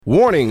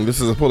Warning, this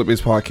is a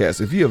Pull-Up-Based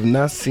podcast. If you have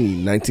not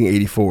seen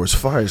 1984's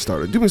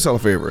Firestarter, do me a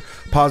solid favor.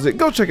 Pause it,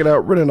 go check it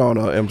out, rent it on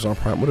Amazon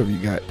Prime, whatever you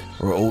got,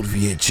 or old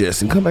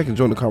VHS, and come back and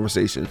join the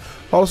conversation.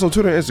 Follow us on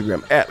Twitter and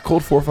Instagram at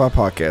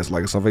Code45Podcast.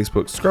 Like us on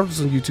Facebook, subscribe to us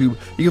on YouTube.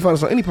 You can find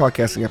us on any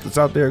podcasting app that's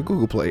out there,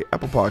 Google Play,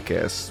 Apple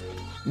Podcasts,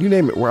 you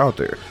name it, we're out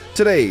there.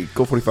 Today,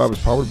 Code 45 is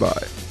powered by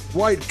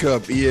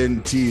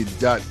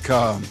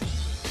WhiteCupENT.com.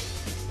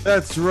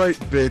 That's right,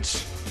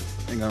 bitch.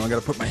 Hang on, I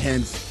gotta put my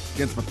hands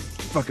against my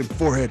fucking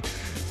forehead.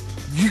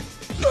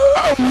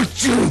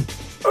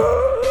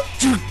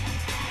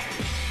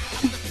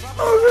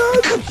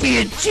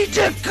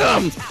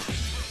 WhiteCupENT.com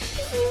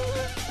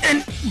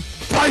and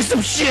buy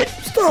some shit.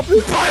 Stop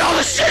it. Buy all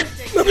the shit.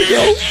 Let me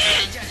go.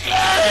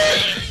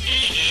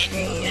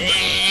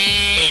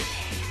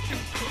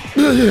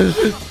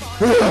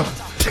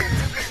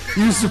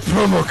 Use the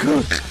promo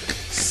code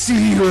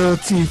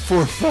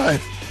CULT45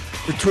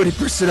 for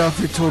 20% off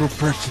your total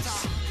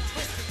purchase.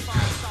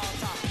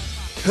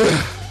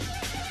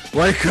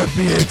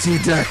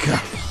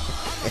 WhiteCupENT.com.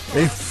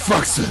 They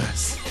fucks with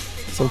us.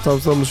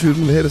 Sometimes someone shoots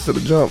in the head instead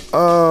of jump.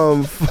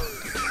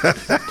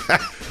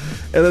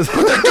 And let's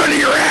Put that gun in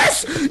your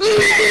ass.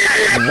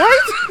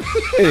 What?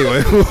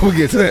 Anyway, we'll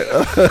get to that.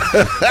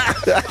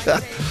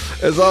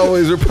 As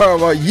always, we're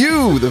powered by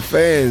you, the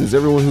fans,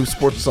 everyone who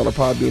supports us on the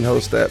Podbean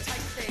host app,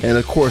 and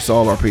of course,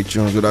 all our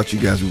Patreons. Without you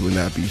guys, we would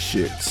not be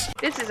shits.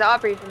 This is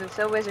Aubrey from the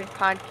So Wizard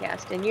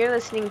podcast, and you're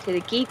listening to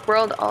the Geek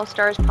World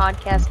All-Stars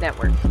Podcast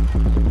Network.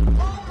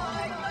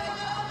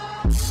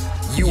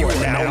 You are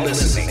now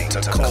listening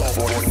to Cult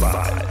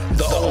 45,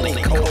 the only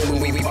cult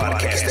movie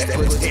podcast that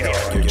puts air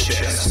on your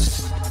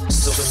chest.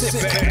 So sit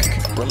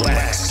back,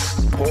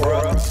 relax, pour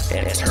up,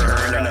 and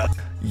turn up.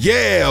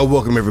 Yeah,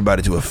 welcome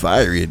everybody to a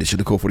fiery edition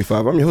of Code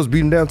 45. I'm your host,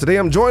 Beating Down. Today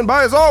I'm joined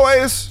by, as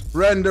always,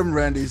 Random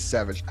Randy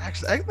Savage.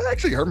 Actually, that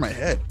actually hurt my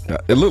head.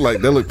 It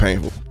looked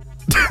painful.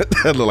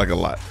 That looked like a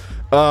lot.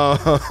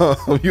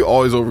 You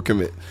always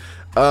overcommit.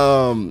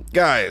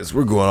 Guys,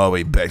 we're going all the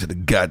way back to the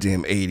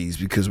goddamn 80s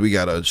because we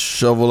gotta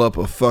shovel up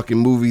a fucking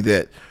movie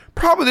that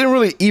probably didn't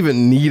really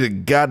even need a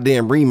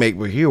goddamn remake,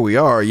 but here we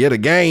are yet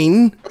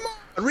again. Come on,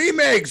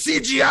 remake,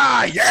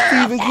 CGI,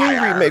 yeah, Stephen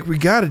King remake. We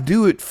gotta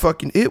do it.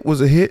 Fucking It was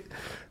a hit.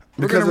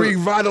 We're gonna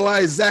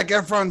revitalize Zac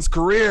Efron's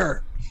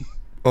career.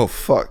 Oh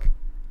fuck,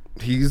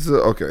 he's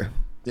okay.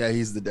 Yeah,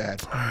 he's the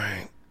dad. All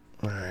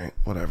right,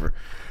 whatever.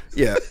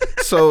 Yeah.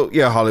 So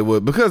yeah,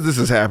 Hollywood. Because this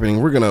is happening,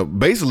 we're gonna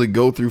basically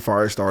go through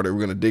Firestarter.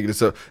 We're gonna dig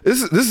this up.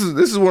 This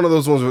is one of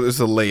those ones where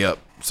it's a layup.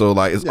 So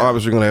like, it's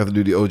obviously gonna have to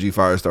do the OG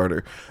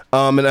Firestarter.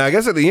 And I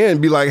guess at the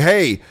end, be like,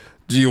 hey,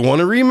 do you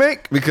want a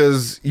remake?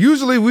 Because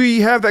usually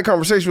we have that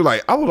conversation. We're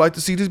like, I would like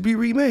to see this be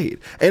remade,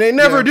 and they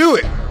never do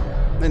it.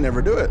 They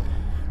never do it.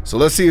 So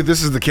let's see if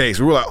this is the case.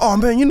 We were like, oh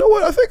man, you know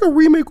what? I think a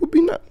remake would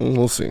be nice.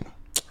 We'll see.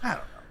 I don't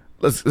know.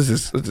 Let's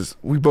just.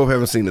 We both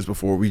haven't seen this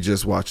before. We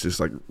just watched this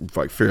like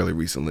fairly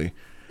recently.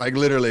 Like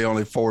literally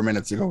only 4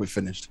 minutes ago we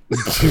finished.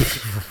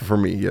 For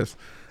me, yes.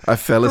 I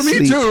fell asleep.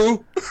 For me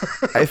too.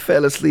 I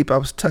fell asleep. I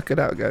was tucking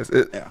out, guys.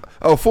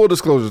 Oh, full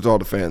disclosure to all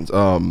the fans.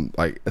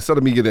 Like instead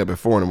of me getting up at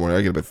 4 in the morning,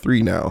 I get up at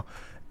 3 now,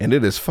 and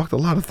it has fucked a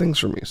lot of things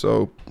for me.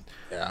 So,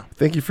 yeah.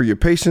 Thank you for your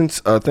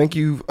patience. Thank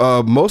you.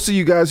 Most of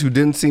you guys who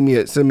didn't send me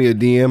a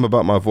DM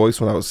about my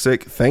voice when I was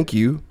sick. Thank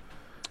you.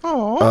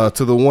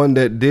 To the one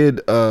that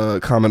did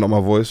comment on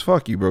my voice,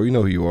 fuck you, bro. You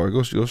know who you are.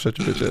 Go shut your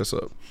bitch ass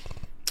up,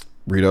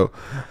 Rito.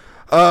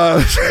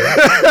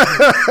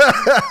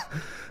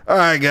 All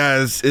right,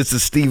 guys. It's a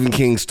Stephen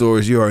King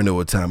stories. You already know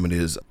what time it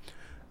is.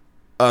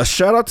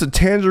 Shout out to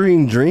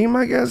Tangerine Dream,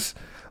 I guess.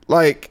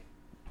 Like,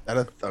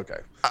 okay.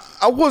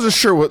 I wasn't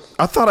sure what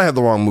I thought. I had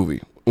the wrong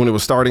movie when it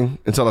was starting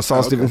until I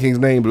saw Stephen King's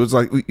name. But it was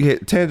like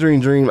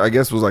Tangerine Dream. I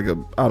guess was like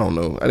I don't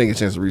know. I didn't get a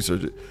chance to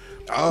research it.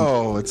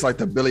 Oh, it's like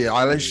the Billie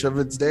Eilish of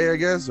its day, I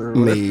guess, or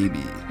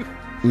maybe,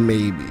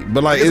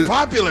 but like it's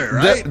popular,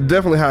 right?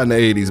 Definitely hot in the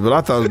 80s. But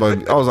I thought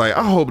I was like,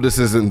 I hope this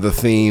isn't the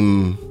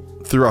theme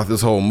throughout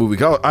this whole movie.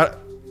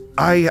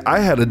 I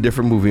had a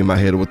different movie in my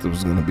head of what it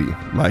was gonna be.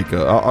 Like,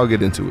 I'll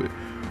get into it.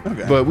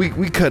 Okay. But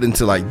we cut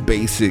into like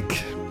basic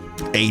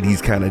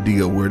 80s kind of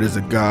deal where there's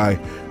a guy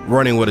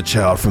running with a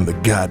child from the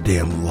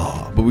goddamn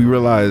law. But we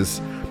realize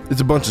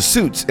it's a bunch of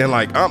suits, and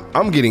like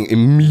I'm getting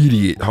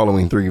immediate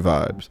Halloween 3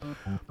 vibes.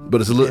 But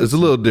it's a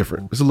little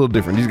different. It's a little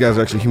different. These guys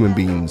are actually human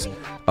beings,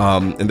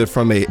 and they're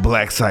from a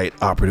black site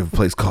operative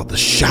place called the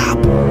Shop.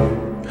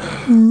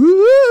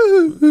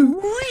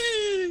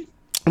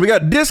 We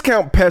got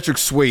discount Patrick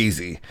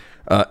Swayze,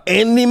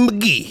 Andy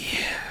McGee,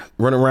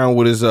 running around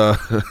with his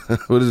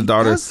with his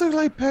daughter. That's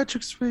like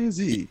Patrick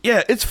Swayze.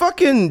 Yeah, it's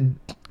fucking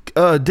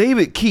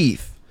David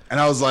Keith. And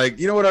I was like,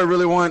 you know what I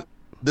really want?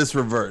 This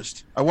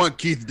reversed. I want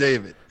Keith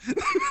David.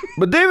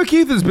 But David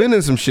Keith has been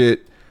in some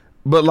shit.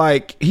 But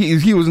like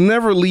he was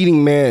never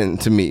leading man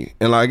to me,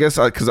 and like, I guess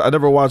because I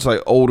never watched like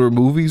older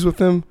movies with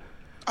him.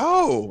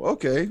 Oh,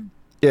 okay.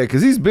 Yeah,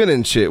 because he's been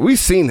in shit. We've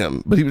seen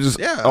him, but he was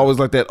just always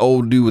like that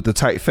old dude with the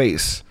tight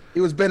face. He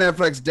was Ben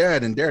Affleck's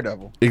dad in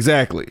Daredevil.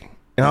 Exactly.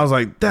 And I was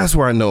like, that's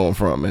where I know him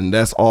from, and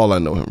that's all I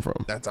know him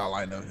from. That's all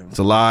I know him. It's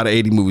a lot of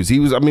 80 movies. He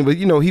was, I mean, but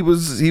you know, he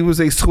was a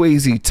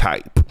Swayze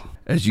type,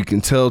 as you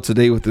can tell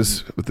today with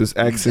this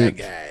accent.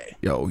 That guy.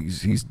 Yo,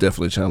 he's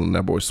definitely channeling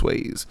that boy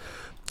Swayze.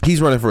 He's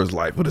running for his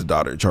life with his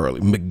daughter Charlie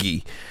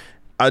McGee.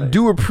 I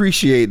do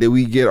appreciate that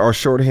we get our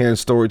shorthand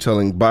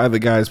storytelling by the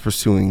guys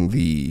pursuing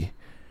the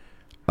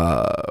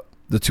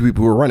two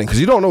people who are running, because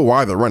you don't know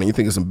why they're running. You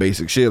think it's some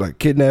basic shit like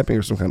kidnapping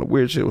or some kind of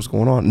weird shit. What's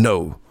going on?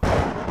 No,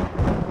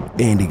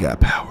 Andy got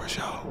powers,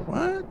 y'all.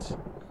 What?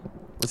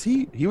 Was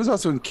he? He was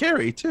also in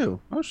Carrie too.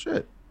 Oh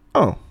shit.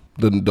 Oh,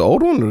 the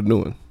old one or the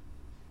new one?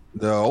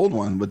 The old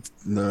one, but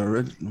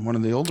one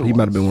of the older. He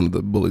might have been one of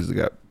the bullies that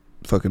got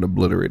fucking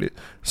obliterated.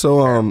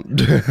 So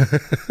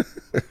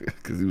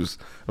because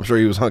I'm sure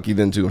he was hunky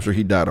then too. I'm sure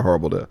he died a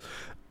horrible death.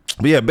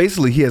 But yeah,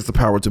 basically he has the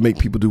power to make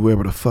people do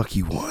whatever the fuck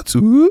he wants.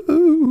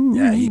 Ooh.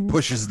 Yeah, he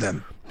pushes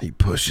them. He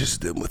pushes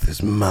them with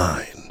his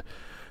mind.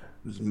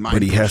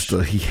 But he has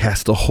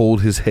to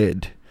hold his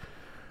head.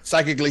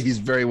 Psychically, he's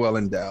very well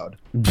endowed.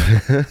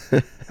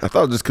 I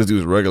thought just because he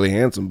was regularly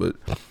handsome, but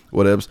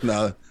whatever.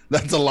 No,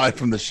 that's a lie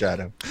from The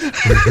Shadow.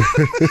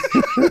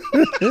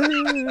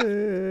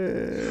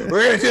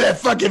 We're gonna do that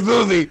fucking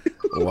movie.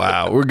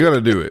 Wow, we're gonna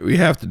do it. We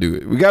have to do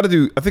it. We got to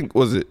do. I think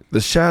was it The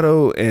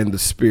Shadow and The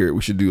Spirit.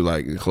 We should do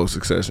like in close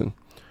succession.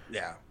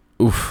 Yeah.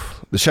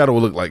 Oof. The Shadow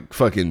will look like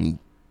fucking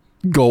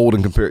gold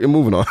and compare. And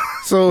moving on.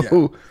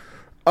 So,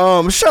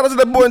 shout out to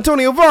that boy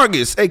Antonio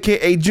Vargas,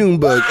 aka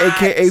Junebug,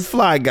 aka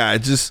Fly Guy.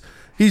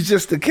 He's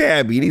just a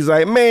cabbie, and he's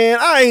like, man,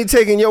 I ain't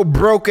taking your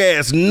broke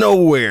ass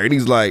nowhere. And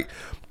he's like,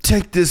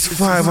 take this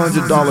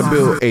 $500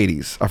 bill.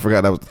 80s. I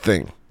forgot that was the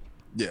thing.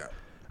 Yeah.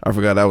 I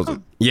forgot that was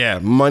it. Yeah,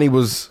 money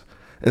was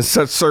in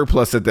such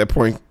surplus at that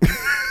point.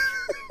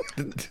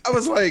 I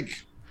was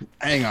like,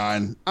 hang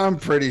on, I'm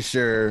pretty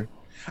sure.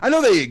 I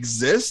know they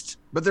exist,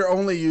 but they're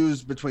only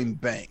used between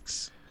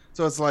banks.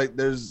 So it's like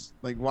there's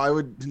like why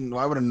would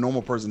a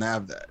normal person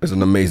have that? It's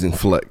an amazing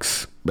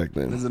flex back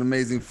then. It's an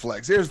amazing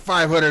flex. Here's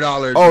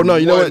 $500. Oh no,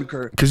 you know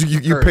what? Because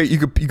you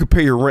could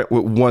pay your rent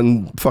with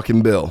one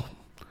fucking bill.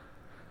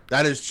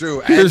 That is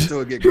true. Here's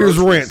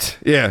rent.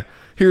 Yeah.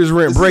 Here's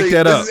rent. Break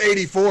that up. This is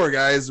 84,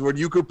 guys, when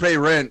you could pay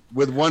rent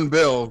with one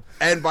bill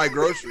and buy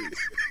groceries.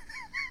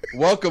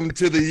 Welcome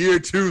to the year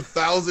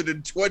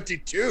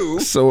 2022.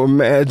 So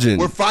imagine.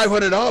 Where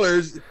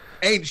 $500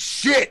 ain't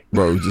shit.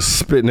 Bro, just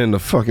spitting in the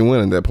fucking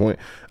wind at that point.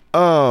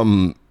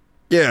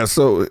 Yeah,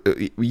 so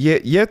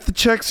yet the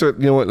checks are,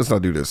 you know what, let's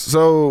not do this.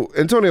 So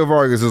Antonio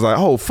Vargas is like,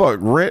 oh, fuck,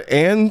 rent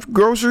and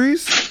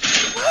groceries?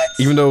 What?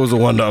 Even though it was a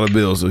 $1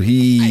 bill, so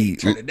he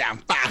turned it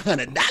down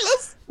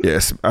 $500.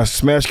 Yes, I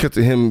smash cut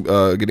to him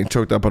getting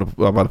choked out by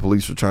the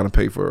police for trying to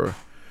pay for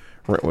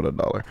rent with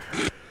 $1.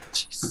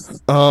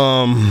 Jesus.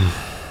 I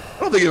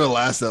don't think it would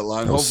last that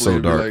long. That was so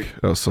dark.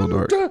 That was so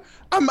dark.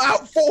 I'm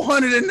out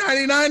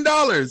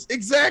 $499.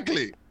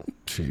 Exactly.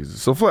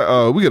 Jesus.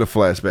 So we get a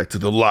flashback to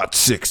the Lot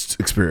 6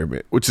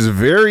 experiment, which is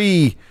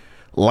very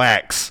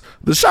lax.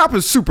 The shop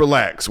is super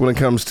lax when it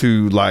comes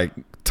to like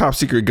top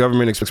secret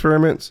government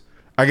experiments.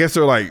 I guess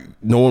they're like,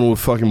 no one would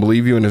fucking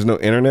believe you and there's no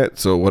internet,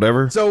 so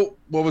whatever. So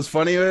what was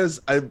funny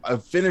is I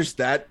finished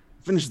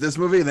this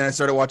movie, and then I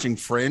started watching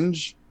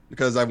Fringe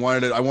because I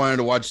wanted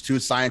to watch two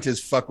scientists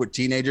fuck with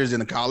teenagers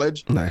in a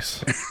college.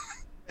 Nice.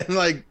 And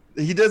like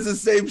he does the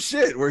same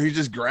shit where he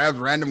just grabs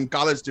random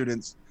college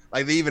students.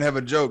 Like they even have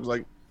a joke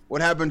like, what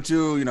happened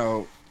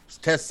to,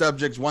 test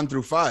subjects 1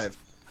 through 5?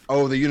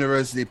 Oh, the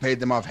university paid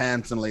them off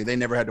handsomely. They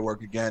never had to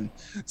work again.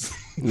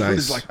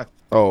 Nice. Like,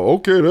 oh,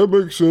 okay, that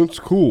makes sense.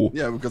 Cool.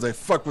 Yeah, because they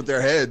fuck with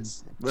their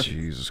heads.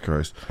 Jesus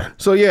Christ.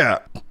 So yeah,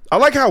 I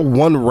like how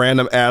one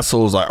random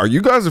asshole is like, are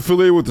you guys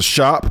affiliated with the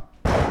shop?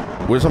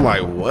 Which I'm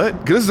like, what?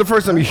 Because this is the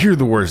first time you hear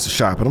the words the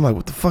shop. And I'm like,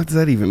 what the fuck does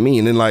that even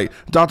mean? And like,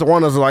 Dr.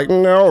 Wanda's like,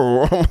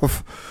 no.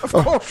 Of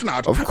course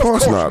not. Of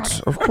course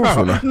not. Of course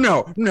not.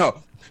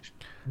 No.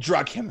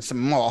 Drug him some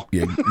more.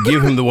 Yeah,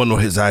 give him the one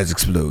where his eyes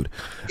explode.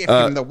 Give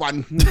him the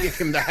one. Give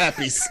him the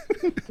happies.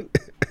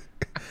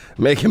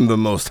 Make him the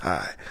most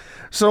high.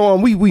 So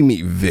we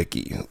meet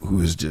Vicky,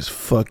 who is just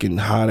fucking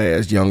hot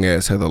ass, young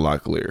ass Heather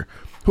Locklear,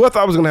 who I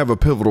thought was gonna have a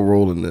pivotal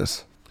role in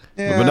this,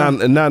 but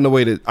not in the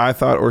way that I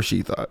thought or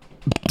she thought.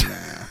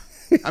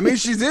 Nah. I mean,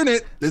 she's in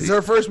it. This is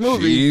her first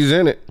movie. She's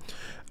in it.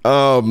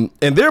 And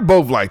they're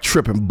both like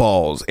tripping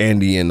balls,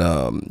 Andy and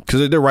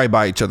because they're right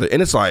by each other,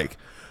 and it's like,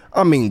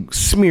 I mean,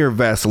 smear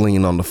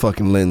Vaseline on the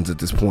fucking lens at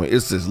this point.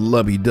 It's just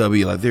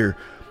lovey-dovey, like they're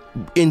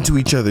into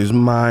each other's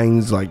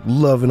minds, like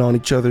loving on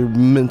each other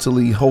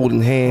mentally,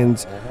 holding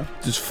hands,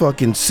 just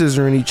fucking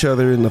scissoring each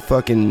other in the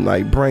fucking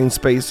like brain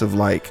space of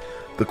like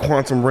the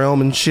quantum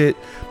realm and shit.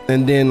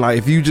 And then like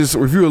if you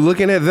were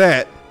looking at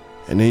that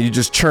and then you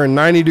just turn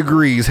 90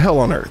 degrees, hell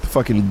on earth,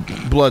 fucking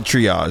blood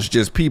triage,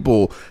 just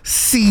people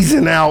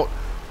seizing out.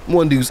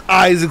 One dude's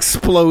eyes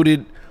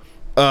exploded.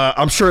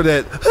 I'm sure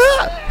that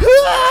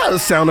the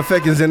sound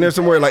effect is in there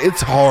somewhere. Like,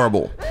 it's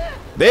horrible.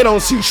 They don't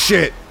see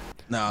shit.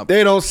 No,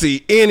 they don't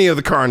see any of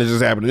the carnage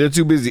that's happening. They're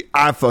too busy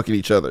eye fucking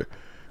each other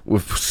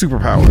with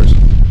superpowers.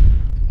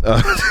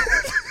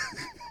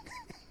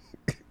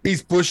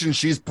 He's pushing,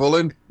 she's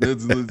pulling.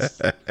 It's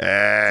all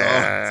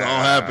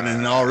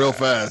happening all real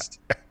fast.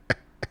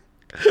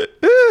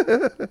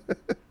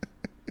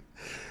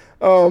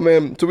 Oh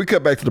man! So we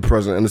cut back to the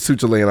present, and the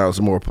suits are laying out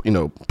some more,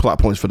 plot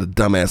points for the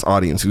dumbass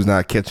audience who's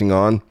not catching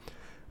on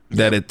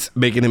that it's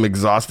making him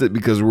exhausted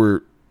because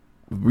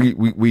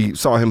we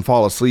saw him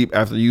fall asleep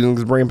after using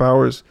his brain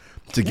powers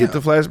to get the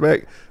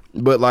flashback,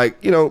 but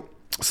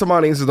some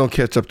audiences don't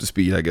catch up to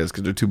speed, I guess,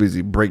 because they're too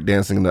busy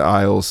breakdancing in the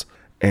aisles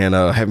and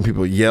having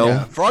people yell.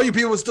 Yeah. For all you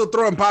people still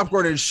throwing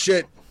popcorn and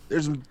shit,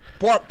 there's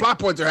plot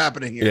points are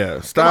happening here.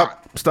 Yeah,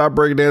 stop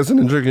breakdancing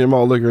and drinking your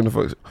malt liquor in the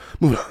folks.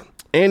 Moving on.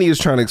 Annie is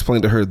trying to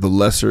explain to her the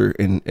lesser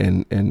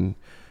and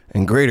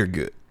greater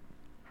good,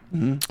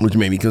 which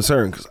made me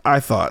concerned because I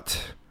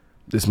thought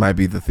this might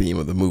be the theme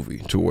of the movie,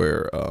 to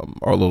where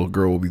our little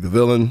girl will be the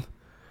villain.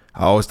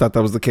 I always thought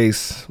that was the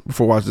case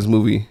before watching this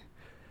movie.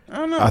 I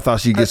don't know. I thought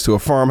she gets to a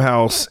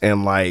farmhouse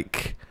and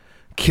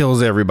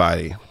kills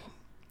everybody,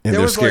 and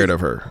they're scared of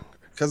her.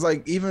 Because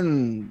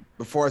even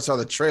before I saw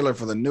the trailer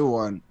for the new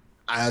one,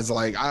 I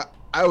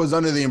was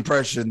under the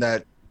impression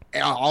that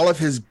all of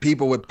his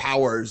people with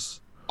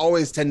powers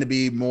always tend to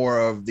be more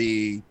of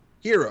the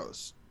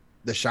heroes.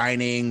 The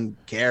Shining,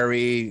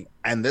 Carrie,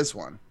 and this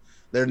one.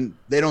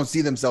 They don't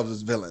see themselves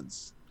as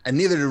villains, and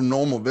neither do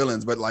normal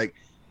villains. But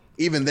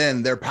even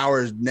then, their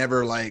powers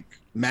never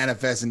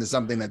manifest into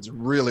something that's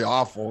really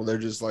awful. They're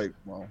just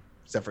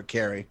except for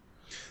Carrie.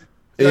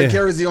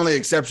 Carrie's the only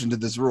exception to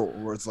this rule,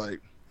 where it's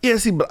yeah.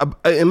 See, but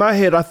in my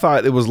head, I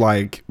thought it was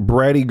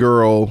bratty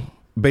girl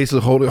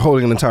basically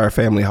holding an entire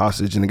family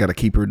hostage, and they got to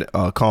keep her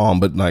calm.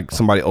 But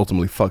somebody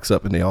ultimately fucks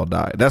up and they all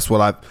die. That's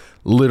what I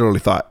literally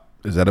thought.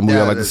 Is that a movie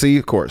I like to see?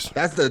 Of course.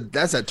 That's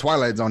that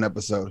Twilight Zone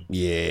episode.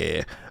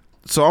 Yeah.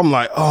 So I'm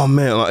oh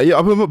man,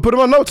 I put in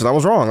my notes and I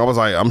was wrong. I was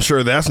I'm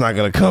sure that's not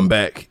gonna come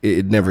back.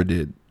 It never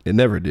did. It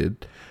never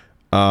did.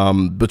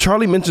 But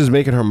Charlie mentions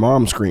making her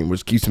mom scream,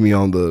 which keeps me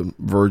on the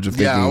verge of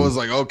thinking. Yeah, I was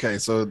okay,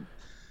 so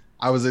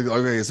there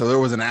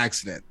was an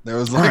accident. There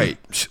was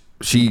right.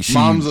 She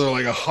moms are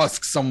a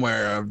husk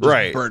somewhere of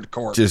just burnt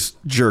corpse, just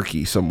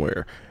jerky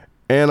somewhere.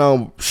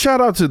 And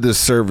shout out to this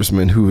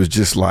serviceman who was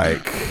just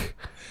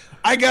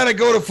I gotta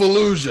go to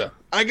Fallujah.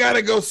 I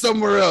gotta go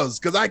somewhere else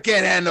because I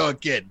can't handle a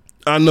kid.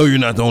 I know you're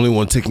not the only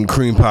one taking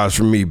cream pies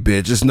from me,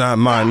 bitch. It's not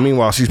mine.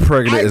 Meanwhile, she's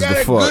pregnant as the fuck.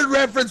 I got a good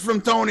reference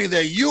from Tony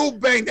there. You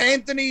banged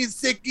Anthony,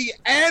 Sicky,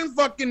 and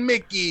fucking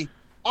Mickey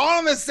all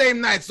on the same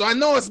night. So I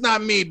know it's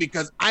not me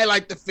because I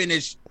like to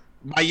finish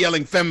by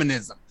yelling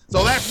feminism.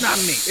 So that's not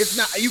me. It's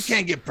not. You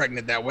can't get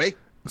pregnant that way.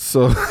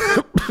 So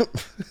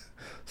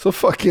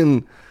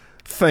fucking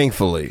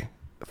thankfully.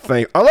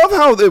 I love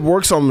how it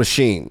works on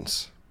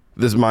machines.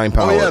 This mind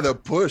power. Oh yeah, the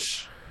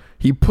push.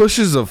 He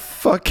pushes a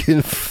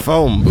fucking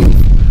phone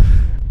booth.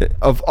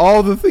 Of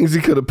all the things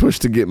he could have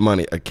pushed to get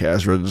money, a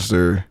cash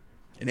register,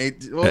 an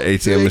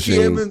ATM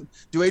machine.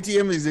 Do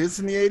ATM exist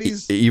in the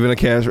 80s? Even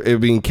it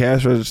being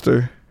cash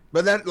register.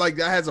 But that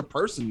has a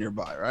person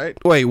nearby, right?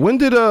 Wait, when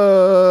did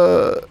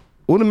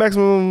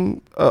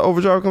Maximum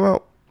Overdrive come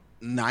out?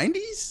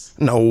 90s?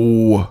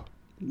 No.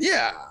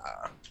 Yeah.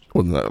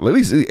 Well, no, at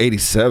least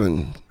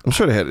 87. I'm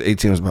sure they had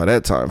ATMs by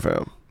that time,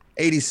 fam.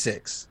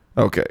 86.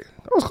 Okay,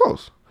 that was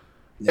close.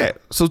 Yeah.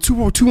 So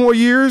two more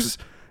years.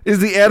 Is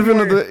the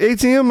advent of the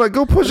ATM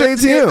go push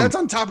ATM? That's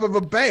on top of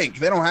a bank.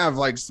 They don't have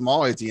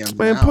small ATMs.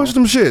 Man, now. Push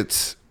them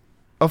shits.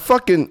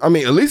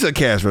 At least a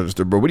cash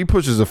register, bro. But he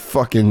pushes a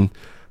fucking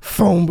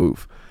phone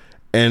booth,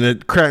 and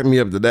it cracked me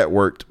up that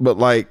worked. But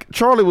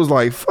Charlie was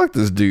fuck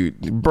this dude.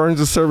 He burns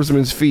the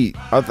serviceman's feet.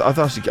 I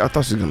thought she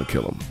was gonna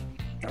kill him.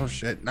 Oh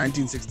shit,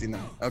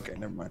 1969. Okay,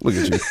 never mind. Look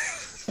at you.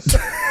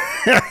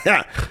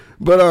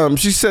 But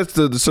she sets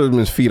the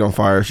serviceman's feet on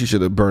fire. She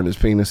should have burned his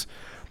penis.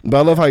 But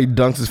I love how he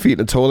dunks his feet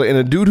in the toilet, and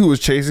the dude who was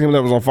chasing him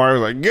that was on fire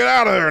was get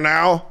out of there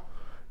now.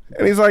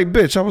 And he's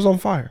bitch, I was on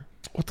fire.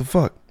 What the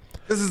fuck?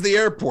 This is the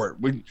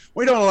airport. We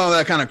don't allow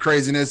that kind of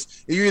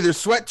craziness. You either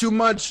sweat too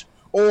much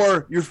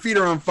or your feet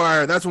are on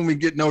fire. That's when we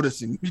get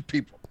noticing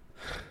people.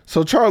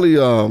 So Charlie,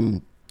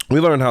 we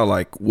learned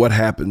how what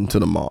happened to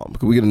the mom.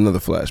 We get another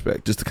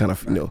flashback just to kind of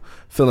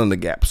fill in the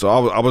gap. So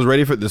I was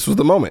ready for this. Was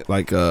the moment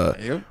cut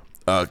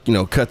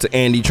to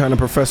Andy trying to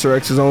Professor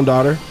X's own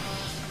daughter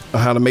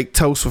how to make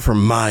toast with her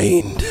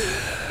mind.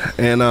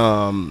 And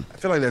I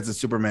feel like that's a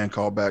Superman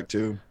callback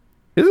too.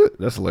 Is it?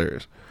 That's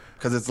hilarious.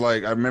 Because it's I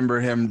remember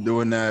him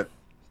doing that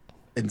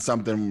in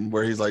something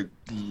where he's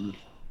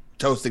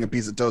toasting a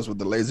piece of toast with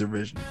the laser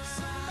vision,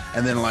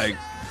 and then I'm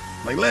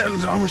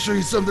gonna show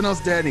you something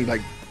else, Dad. And he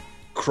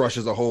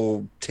crushes a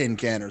whole tin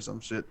can or some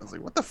shit. I was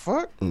what the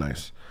fuck?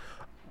 Nice.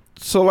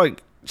 So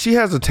she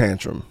has a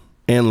tantrum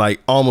and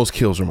almost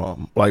kills her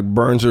mom,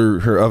 burns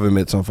her oven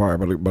mitts on fire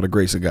by the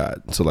grace of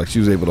God. So she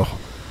was able to,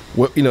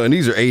 and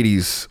these are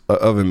 80s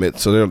oven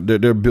mitts, so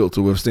they're built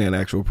to withstand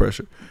actual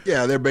pressure.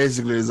 Yeah, they're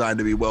basically designed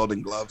to be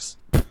welding gloves.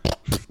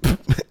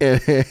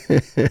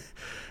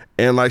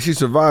 and she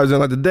survives,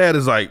 and the dad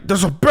is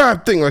 "That's a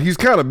bad thing." He's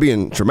kind of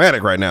being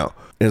traumatic right now.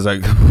 And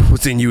it's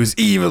what's in you is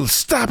evil.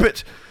 Stop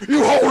it.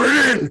 You hold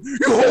it in.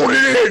 You hold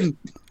it in.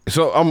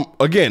 So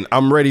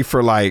I'm ready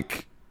for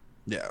like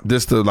Yeah.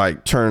 this to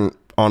like turn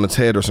on its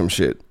head or some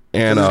shit.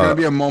 And there's gonna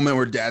be a moment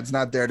where dad's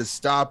not there to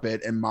stop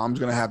it, and mom's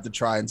gonna have to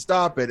try and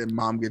stop it, and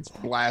mom gets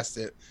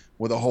blasted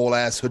with a whole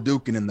ass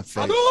Hadouken in the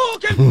face.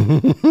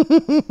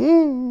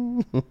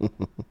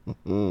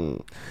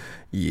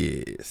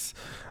 Yes.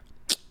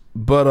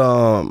 But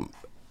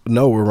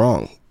no, we're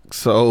wrong.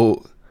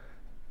 So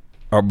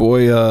our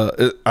boy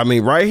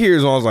right here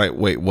is when I was like,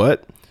 wait,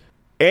 what?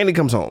 Andy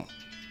comes home.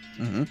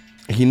 Mm-hmm.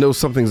 He knows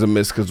something's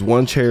amiss because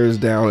one chair is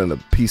down and a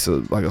piece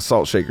of like a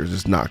salt shaker is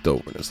just knocked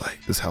over, and it's like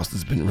this house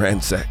has been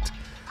ransacked.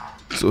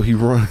 So he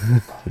run.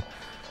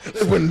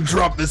 They wouldn't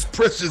drop this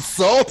precious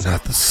salt.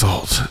 Not the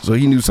salt. So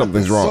he knew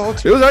something's wrong.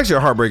 Salt. It was actually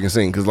a heartbreaking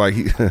scene because like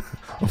he,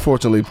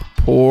 unfortunately,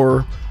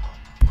 poor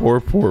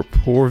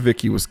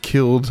Vicky was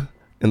killed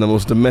in the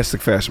most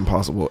domestic fashion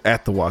possible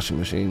at the washing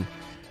machine,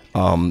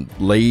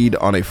 laid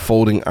on a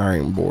folding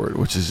iron board,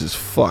 which is just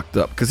fucked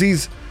up.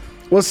 Because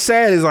what's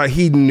sad is like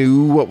he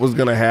knew what was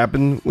gonna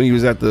happen when he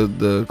was at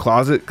the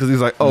closet, because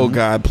he's like, oh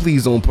God,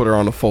 please don't put her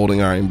on a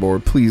folding iron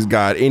board. Please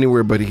God,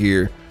 anywhere but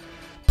here.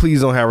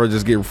 Please don't have her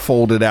just get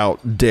folded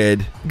out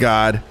dead.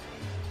 God,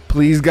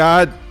 please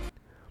God,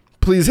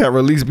 please have her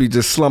at least be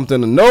just slumped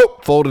in.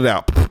 Nope, folded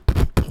out.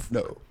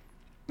 No.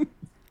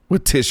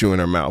 With tissue in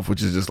her mouth,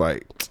 which is just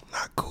like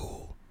not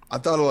cool. I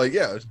thought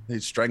he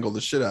strangled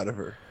the shit out of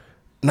her.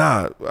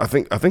 Nah, I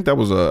think that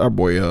was our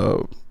boy,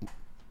 good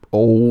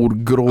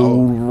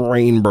old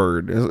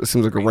Rainbird. It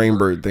seems like a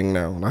Rainbird thing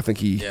now. And I think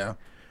he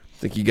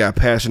got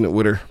passionate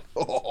with her,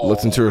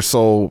 looked into her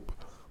soul,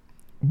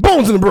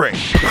 bones in the brain.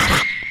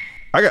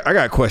 I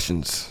got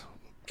questions.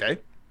 Okay,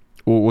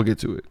 we'll get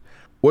to it.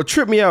 What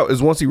tripped me out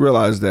is once he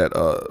realized that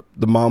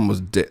the mom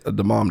was dead.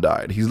 The mom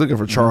died. He's looking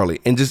for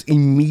Charlie, and just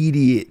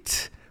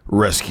immediate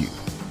rescue.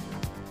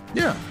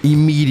 Yeah,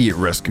 immediate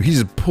rescue. He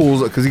just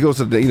pulls up because he goes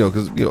to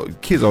because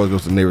kids always go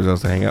to the neighbor's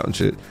house to hang out and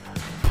shit.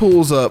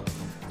 Pulls up,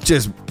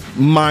 just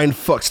mind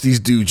fucks these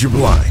dudes. You're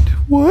blind.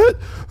 What?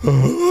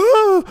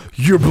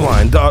 You're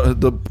blind.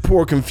 The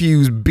poor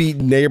confused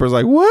beaten neighbor's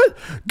like, what?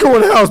 Go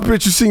in the house,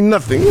 bitch. You see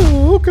nothing.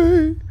 Oh,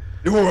 okay.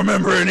 You won't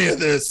remember any of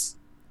this.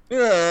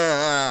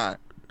 Yeah.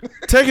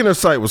 Taking their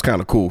sight was kind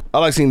of cool. I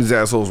like seeing these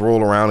assholes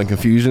roll around in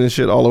confusion and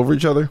shit all over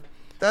each other.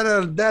 That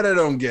I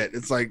don't get.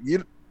 It's like,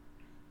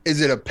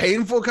 is it a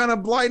painful kind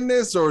of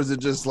blindness, or is it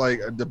just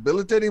like a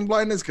debilitating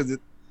blindness? Because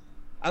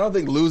I don't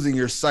think losing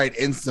your sight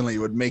instantly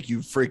would make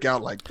you freak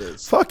out like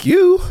this. Fuck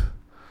you.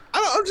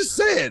 I'm just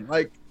saying,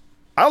 like,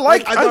 I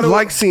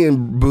like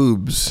seeing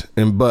boobs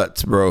and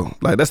butts, bro.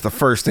 Like that's the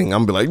first thing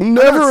I'm be like,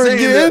 never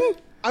again.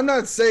 I'm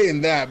not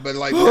saying that, but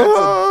like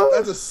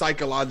that's a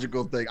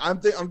psychological thing. I'm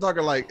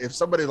talking like if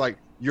somebody like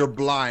you're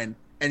blind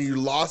and you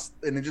lost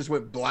and it just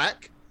went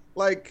black,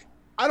 like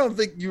I don't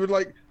think you would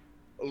like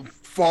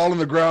fall on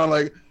the ground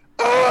like,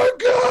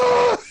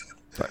 oh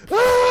God.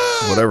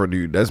 Whatever,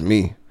 dude. That's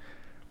me.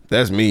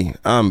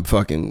 I'm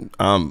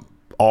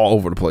all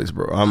over the place,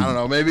 bro. I don't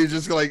know. Maybe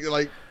just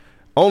like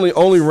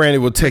only Randy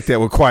would take that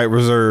with quiet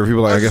reserve. He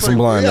was like, I guess I'm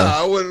blind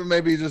now. I wouldn't.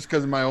 Maybe just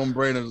because my own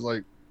brain is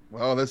like,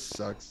 well, this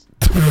sucks.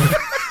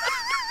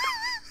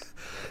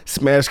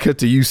 Smash cut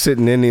to you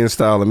sitting Indian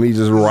style and me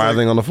just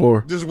writhing on the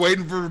floor. Just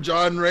waiting for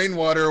John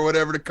Rainwater or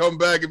whatever to come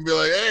back and be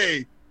like,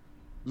 hey,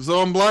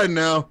 so I'm blind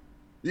now.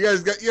 You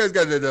guys got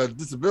a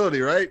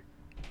disability, right?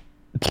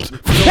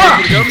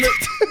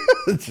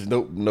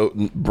 Nope.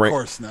 Of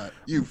course not.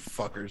 You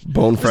fuckers.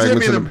 Bone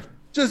fragments.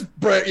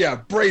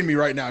 Brain me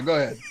right now. Go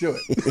ahead. Do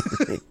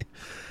it.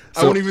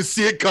 I won't even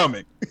see it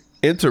coming.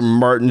 Enter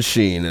Martin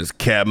Sheen as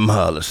Captain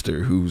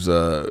Hollister, who's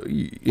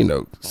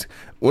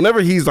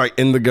whenever he's like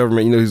in the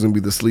government, he's gonna be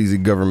the sleazy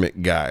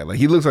government guy. Like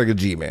he looks like a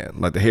G-man,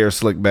 like the hair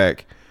slicked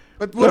back.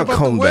 But what about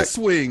the West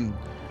Wing?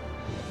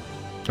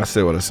 I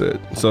said what I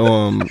said.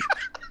 So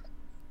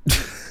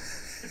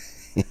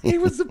he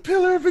was the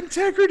pillar of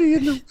integrity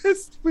in the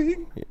West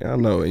Wing. Yeah, I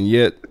know, and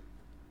yet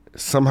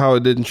somehow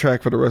it didn't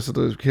track for the rest of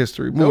the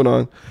history. Moving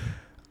on.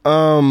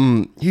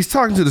 He's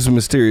talking to this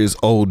mysterious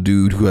old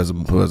dude who has a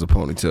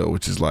ponytail,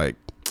 which is like,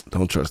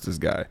 don't trust this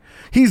guy.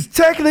 He's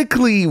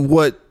technically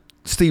what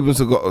Steven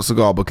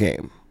Seagal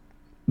became,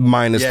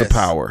 minus the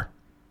power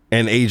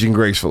and aging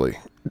gracefully.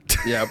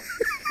 Yep.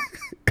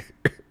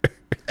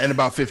 And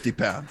about 50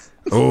 pounds.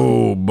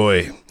 Oh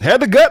boy,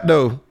 had the gut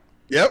though.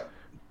 Yep.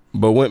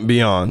 But went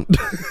beyond.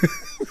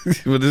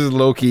 But this is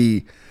low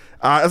key.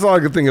 That's all I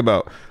could think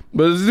about.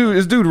 But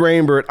this dude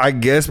Rainbird, I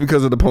guess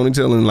because of the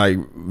ponytail and like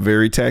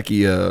very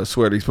tacky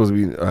sweater, he's supposed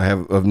to be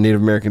of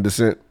Native American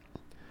descent.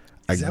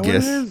 I guess. What it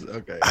is?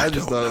 Okay. I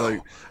thought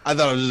it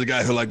was just a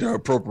guy who liked to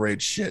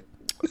appropriate shit.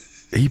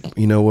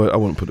 You know what? I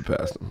wouldn't put it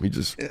past him. He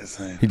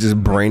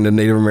just brained a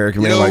Native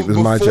American man like this.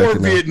 My jacket. Before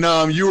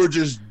Vietnam, you were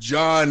just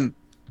John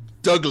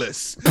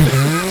Douglas.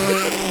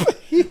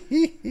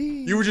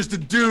 You were just a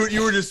dude.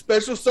 You were just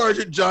Special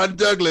Sergeant John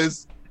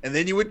Douglas. And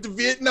then you went to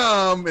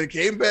Vietnam and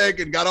came back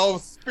and got all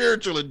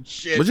spiritual and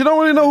shit. But you don't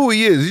really know who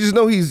he is. You just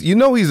know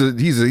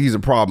he's a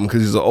problem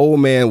because he's an old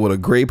man with a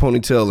gray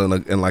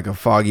ponytail and like a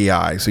foggy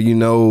eye. So you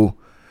know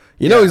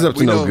he's up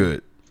to no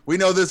good. We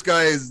know this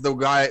guy is the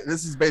guy.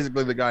 This is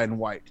basically the guy in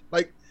white.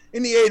 Like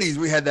in the 80s,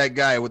 we had that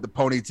guy with the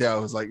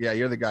ponytail who's like, yeah,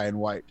 you're the guy in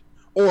white.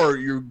 Or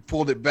you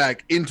pulled it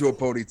back into a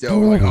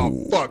ponytail. We're like,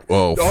 oh, fuck.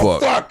 Oh,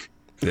 fuck.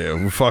 Yeah,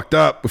 we fucked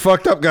up. We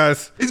fucked up,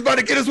 guys. He's about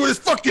to get us with his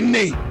fucking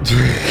knee.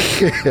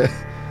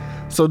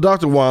 So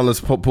Dr.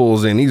 Wanless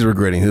pulls in. He's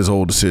regretting his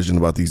whole decision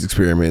about these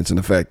experiments and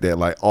the fact that,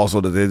 like, also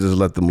that they just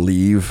let them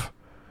leave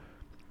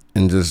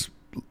and just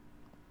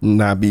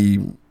not be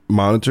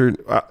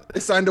monitored. They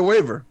signed a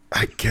waiver.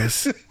 I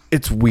guess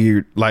it's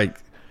weird. Like,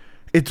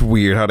 it's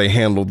weird how they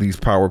handle these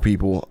power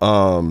people.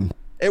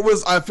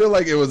 I feel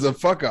like it was a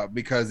fuck up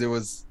because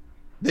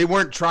they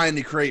weren't trying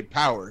to create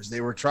powers.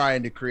 They were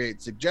trying to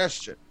create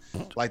suggestion,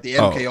 like the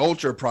MK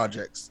Ultra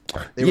projects.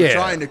 They were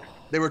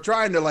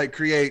trying to like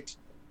create,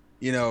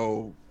 you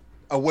know,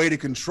 a way to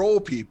control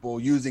people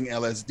using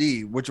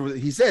LSD, which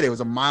was, he said it was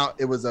a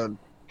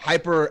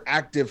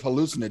hyperactive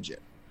hallucinogen.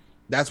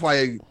 That's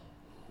why,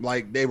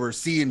 like, they were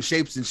seeing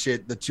shapes and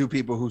shit. The two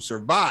people who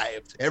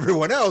survived,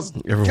 everyone else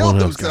killed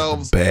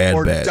themselves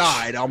or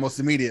died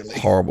almost immediately.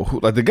 Horrible.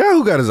 Like the guy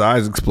who got his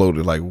eyes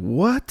exploded. Like,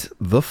 what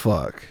the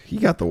fuck? He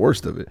got the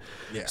worst of it.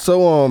 Yeah.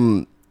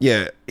 So,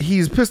 yeah,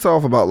 he's pissed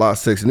off about Lot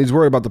 6, and he's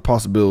worried about the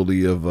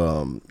possibility of,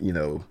 you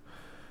know,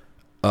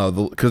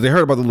 because they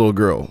heard about the little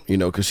girl, you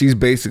know, because she's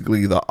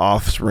basically the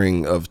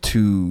offspring of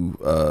two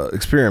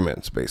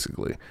experiments,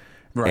 basically.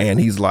 Right. And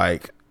he's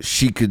like,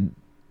 she could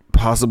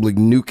possibly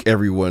nuke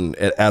everyone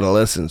at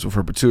adolescence with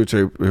her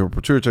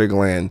pituitary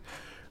gland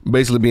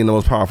basically being the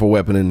most powerful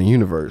weapon in the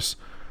universe.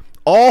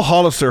 All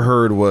Hollister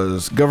heard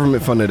was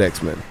government-funded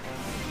X-Men.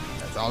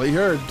 That's all he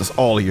heard. That's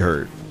all he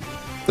heard.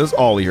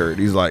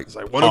 He's like,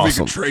 what if we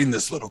could train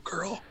this little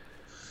girl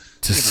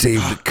to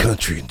save the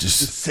country and just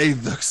to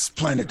save the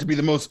planet, to be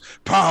the most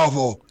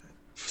powerful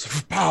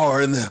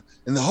power in the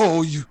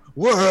whole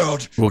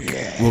world.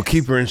 We'll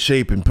keep her in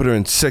shape and put her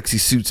in sexy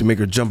suits and make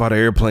her jump out of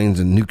airplanes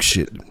and nuke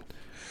shit.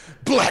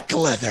 Black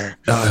leather.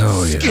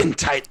 Oh, yeah. Skin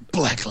tight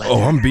black leather.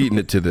 Oh, I'm beating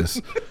it to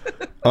this.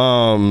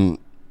 Dye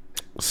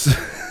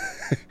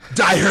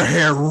her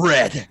hair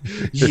red.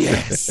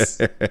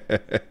 Yes.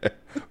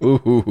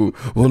 Ooh,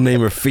 we'll name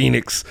her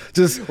Phoenix.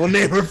 We'll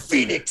name her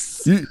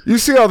Phoenix. You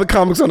see all the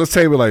comics on this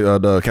table, like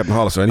Captain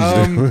Hollister.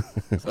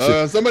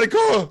 Somebody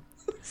call.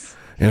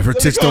 And if her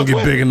tits don't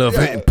get big enough,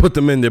 put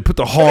them in there. Put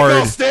the hard.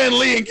 Call Stan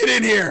Lee and get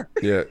in here.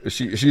 Yeah,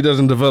 she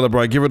doesn't develop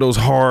right. Give her those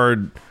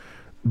hard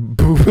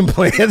boob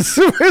implants.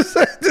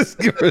 Just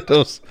give her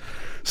those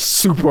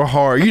super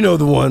hard. You know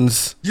the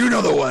ones.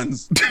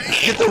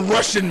 Get the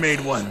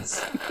Russian-made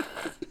ones.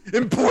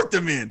 Import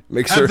them in.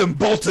 Have them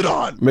bolted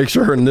on. Make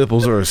sure her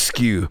nipples are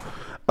askew.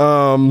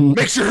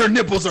 Make sure her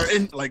nipples are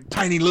in like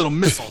tiny little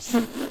missiles.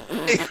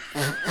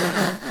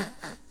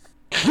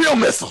 Real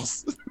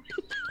missiles.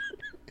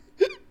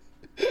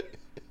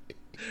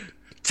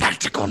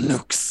 Tactical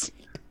nukes.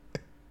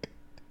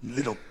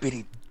 Little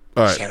bitty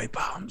cherry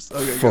bombs.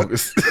 Okay,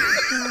 focus.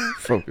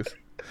 Focus.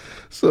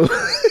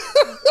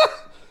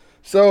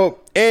 So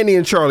Andy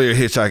and Charlie are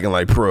hitchhiking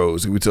like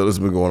pros. We tell this has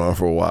been going on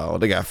for a while.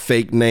 They got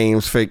fake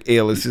names, fake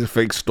aliases,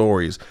 fake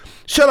stories.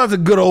 Shout out to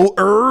good old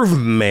Irv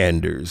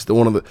Manders,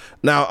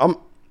 I'm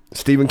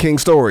Stephen King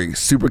story,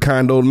 super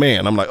kind old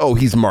man. I'm like, oh,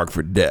 he's marked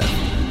for death.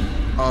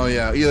 Oh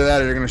yeah, either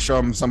that or they're gonna show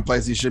him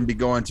someplace he shouldn't be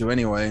going to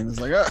anyway. And it's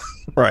like,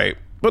 right.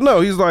 But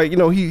no, he's like, you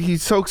know, he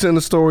soaks in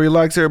the story,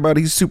 likes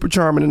everybody. He's super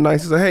charming and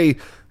nice. He's like, hey,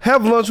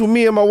 have lunch with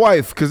me and my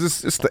wife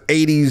because it's the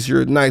 80s.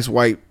 You're a nice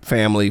white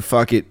family.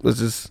 Fuck it. Let's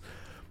just,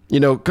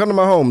 you know, come to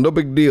my home. No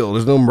big deal.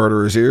 There's no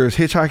murderers here.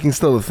 Hitchhiking's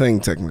still a thing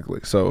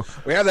technically. So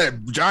we have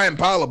that giant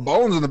pile of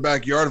bones in the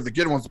backyard if the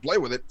kid wants to play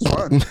with it. It's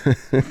fine.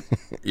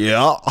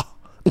 Yeah.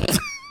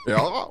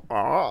 Yeah.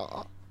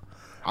 How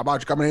about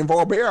you coming in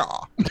for a beer?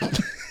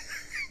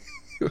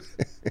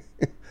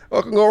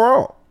 What can go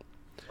wrong?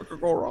 What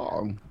could go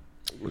wrong?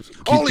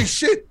 Holy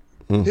shit!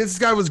 This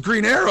guy was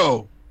Green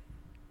Arrow.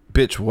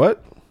 Bitch,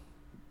 what?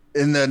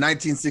 In the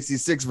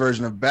 1966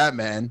 version of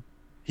Batman,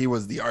 he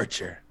was the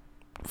Archer.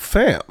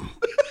 Fam.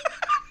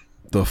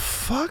 The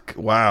fuck?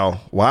 Wow.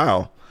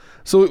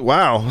 So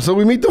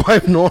we meet the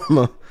wife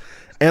Norma,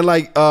 and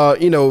like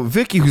you know,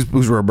 Vicky,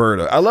 who's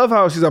Roberta. I love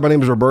how she's like, my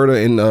name is Roberta,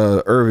 and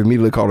Irv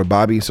immediately called her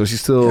Bobby, so she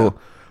still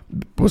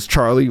was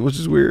Charlie, which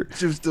is weird.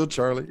 She was still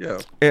Charlie, yeah.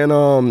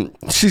 And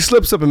she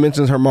slips up and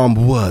mentions her mom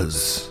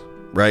was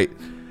right.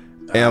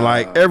 And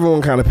like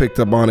everyone kind of picked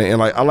up on it, and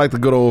like I like the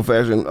good old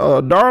fashioned,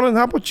 darling,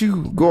 how about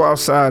you go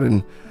outside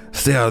and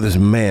stay out of this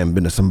man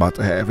business I'm about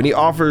to have? And he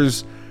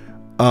offers,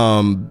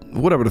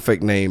 whatever the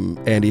fake name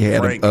Andy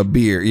had, a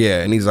beer.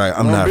 Yeah, and he's like,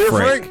 I'm not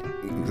Frank.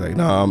 He's like,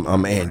 no,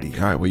 I'm Andy.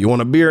 All right, well, you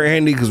want a beer,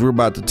 Andy? Because we're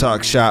about to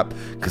talk shop.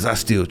 Because I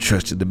still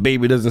trust you. The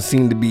baby doesn't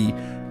seem to be,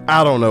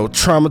 I don't know,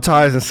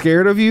 traumatized and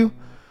scared of you.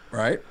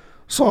 Right.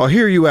 So I'll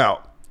hear you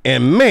out.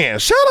 And man,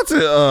 shout out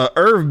to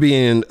Irv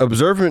being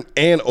observant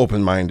and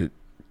open minded.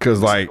 Because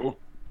like,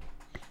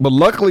 but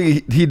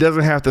luckily he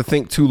doesn't have to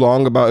think too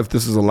long about if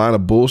this is a line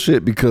of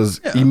bullshit, because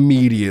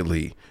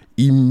immediately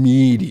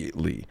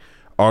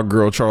our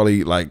girl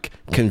Charlie like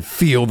can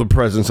feel the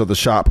presence of the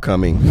shop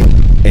coming.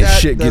 and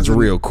shit gets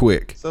real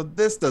quick. So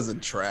this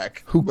doesn't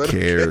track. Who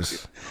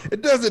cares?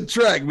 It doesn't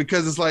track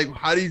because it's like,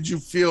 how did you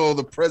feel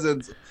the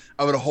presence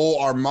of a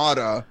whole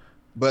armada,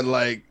 but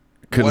like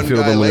couldn't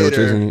feel the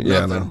later?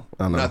 Yeah, I know.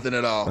 Nothing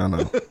at all.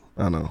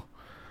 I know.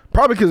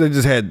 Probably because they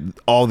just had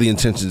all the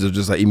intentions of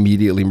just like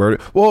immediately murder.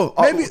 Well,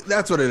 maybe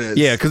that's what it is.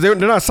 Yeah, because they're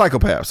not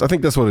psychopaths. I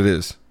think that's what it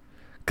is.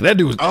 Cause that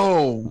dude was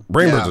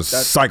Rainbird's a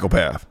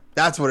psychopath.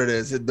 That's what it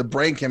is. The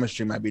brain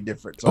chemistry might be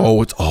different.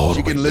 So it's all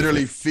you can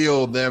literally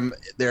feel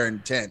their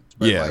intent.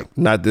 But yeah, like,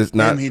 not this.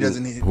 Not he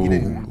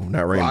didn't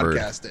not Rainbird.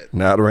 broadcast it.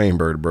 Not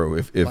Rainbird, bro.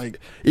 If like,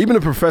 even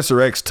if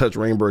Professor X touched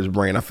Rainbird's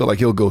brain, I feel like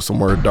he'll go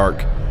somewhere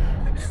dark.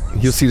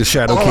 He'll see the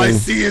Shadow King. All I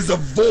see is a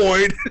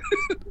void.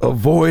 A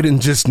void and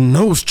just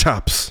nose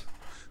chops.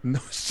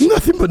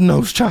 Nothing but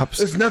nose chops.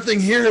 There's nothing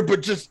here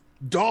but just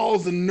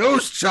dolls and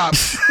nose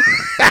chops.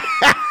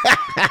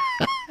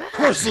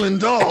 Porcelain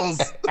dolls.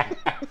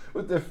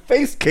 With their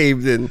face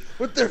caved in.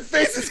 With their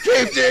faces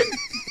caved in.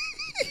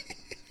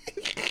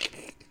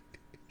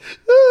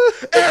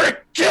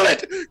 Eric, kill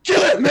it,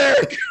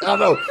 Eric. I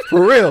know,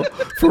 for real,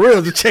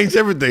 to change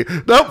everything.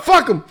 No,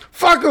 fuck him,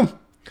 fuck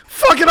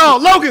it all,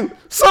 Logan.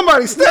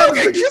 Somebody stab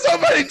him.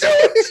 Somebody do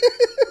it.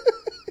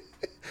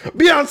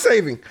 Beyond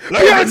saving.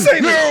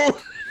 No.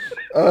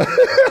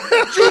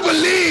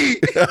 Jubilee.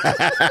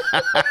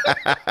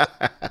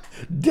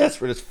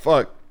 Desperate as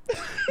fuck.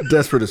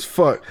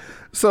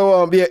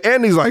 So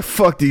Andy's like,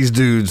 fuck these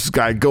dudes,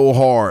 guy, go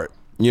hard.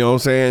 You know what I'm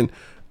saying?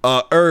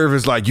 Irv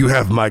is like, you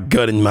have my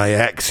gun and my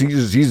axe.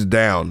 He's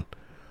down.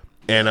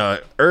 And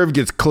Irv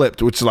gets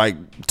clipped, which like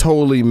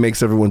totally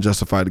makes everyone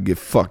justified to get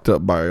fucked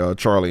up by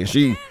Charlie.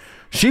 And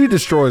she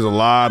destroys a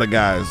lot of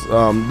guys.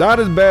 Not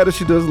as bad as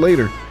she does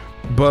later,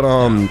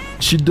 but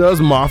she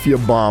does mafia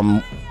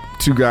bomb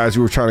 2 guys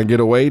who were trying to get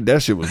away.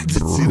 That shit was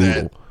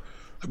brutal.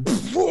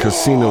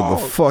 Casino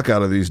the fuck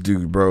out of these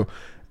dudes, bro.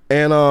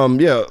 And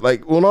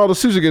like when all the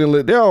suits are getting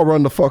lit, they all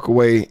run the fuck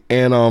away.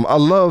 And I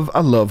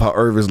love how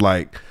Irv is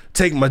like,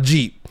 take my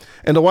Jeep.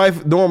 And the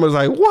wife Norma's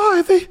like,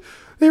 why?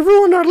 They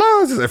ruined our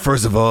lives. He's like,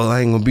 first of all,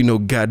 I ain't gonna be no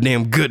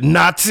goddamn good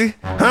Nazi,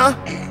 huh?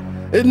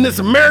 Isn't this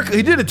America?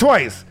 He did it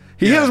twice.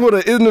 He hit us with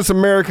an "Isn't this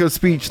America"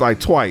 speech like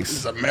twice. This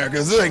is America.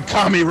 This ain't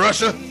commie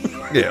Russia.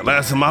 Yeah,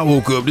 last time I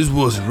woke up, this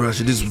wasn't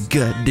Russia. This was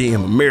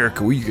goddamn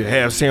America, where you could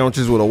have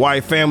sandwiches with a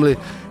white family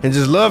and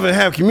just love and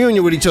have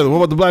communion with each other. What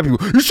about the black people?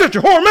 You shut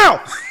your whore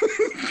mouth.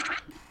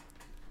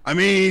 I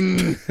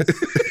mean,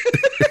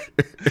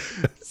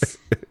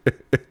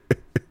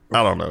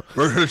 I don't know.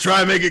 We're gonna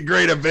try and make it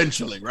great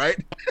eventually, right?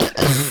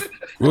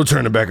 We'll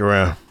turn it back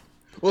around.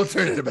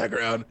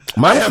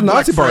 Minus the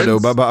Nazi part though,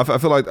 but I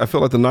feel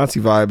like the Nazi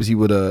vibes. He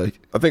would I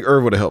think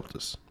Irv would have helped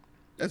us.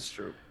 That's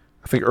true.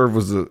 I think Irv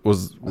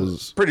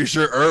was pretty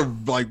sure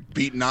Irv like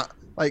beat not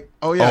like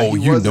he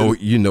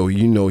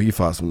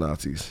fought some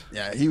Nazis.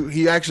 Yeah, he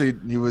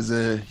was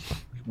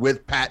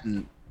with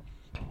Patton.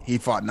 He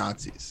fought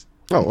Nazis.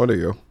 Oh, well, there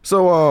you go.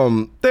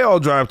 So they all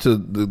drive to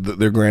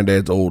their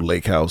granddad's old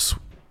lake house.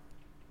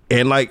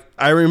 And like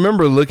I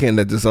remember looking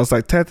at this, I was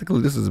like,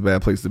 tactically, this is a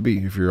bad place to be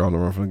if you're on the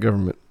run from the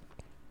government.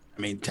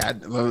 I mean,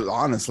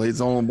 honestly,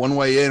 it's only one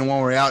way in,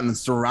 one way out, and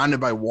it's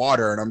surrounded by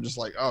water. And I'm just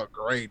like, oh,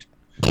 great.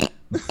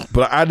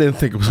 But I didn't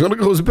think it was gonna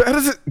go as bad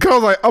as it. Cause I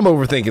was like, I'm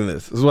overthinking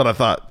this. Is what I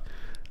thought.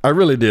 I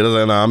really did. I was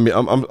like, nah, I'm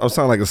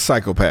sounding like a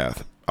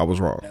psychopath. I was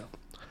wrong. Yeah.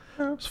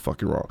 I was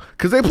fucking wrong.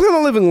 Cause they plan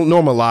on living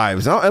normal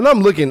lives, and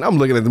I'm looking at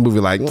the movie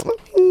like,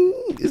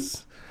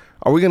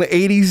 are we gonna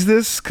 80s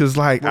this? Cause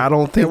like I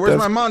don't think. Where's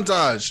my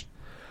montage?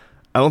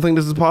 I don't think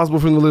this is possible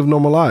for them to live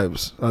normal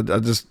lives. I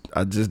just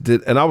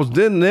did, and I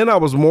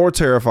was more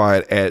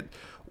terrified at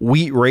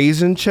wheat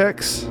raisin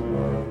checks.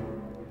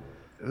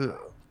 Ugh.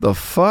 The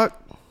fuck.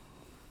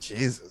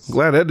 Jesus.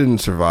 Glad that didn't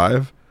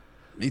survive.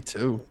 Me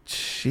too.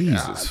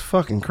 Jesus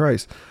fucking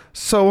Christ.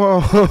 So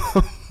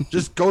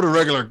just go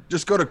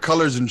to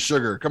colors and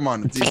sugar. Come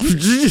on.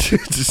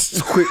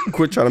 Just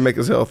quit trying to make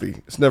us healthy.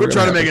 It's never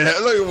trying to make it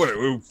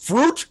look,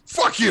 fruit?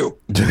 Fuck you.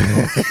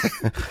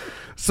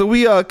 So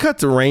we cut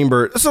to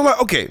Rainbird. So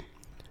like, okay.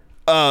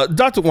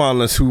 Dr.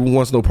 Wanless, who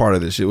wants no part of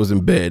this shit, was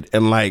in bed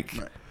and like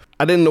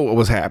I didn't know what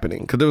was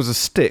happening because there was a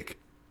stick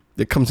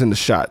that comes in the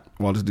shot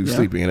while this dude's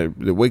sleeping,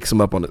 and it wakes him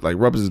up on it, like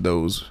rubs his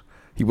nose.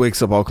 He wakes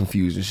up all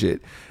confused and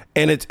shit.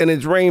 And it's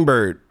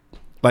Rainbird,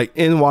 like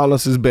in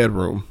Wallace's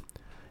bedroom,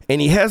 and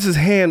he has his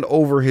hand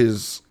over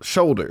his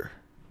shoulder,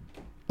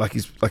 like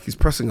he's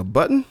pressing a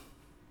button,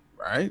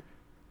 right,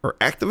 or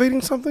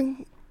activating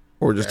something,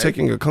 or just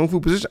taking a kung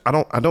fu position. I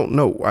don't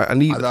know. I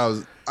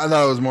thought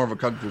it was more of a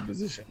kung fu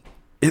position.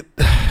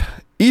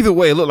 Either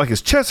way, it looked like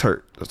his chest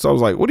hurt. So I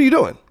was like, "What are you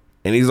doing?"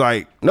 And he's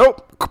like,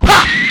 "Nope."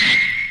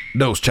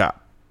 Nose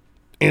chop.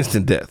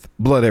 Instant death.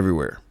 Blood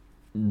everywhere.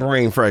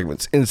 Brain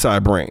fragments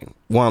inside brain.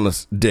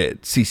 Wanless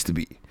dead. Ceased to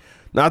be.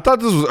 Now I thought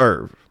this was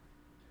Irv.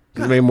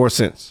 It made more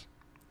sense.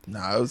 No,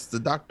 it was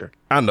the doctor.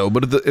 I know,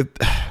 but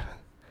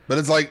but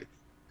it's like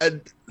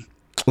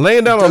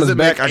laying down on his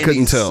back, I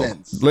couldn't tell.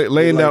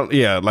 Laying down,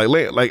 yeah,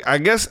 like I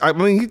guess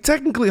he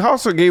technically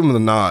Hauser gave him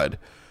the nod,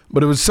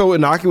 but it was so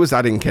innocuous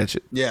I didn't catch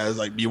it. Yeah, it was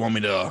like, you want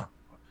me to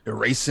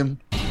erase him.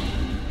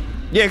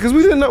 Yeah, because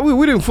we didn't know.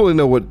 We didn't fully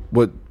know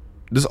what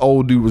this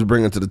old dude was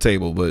bringing to the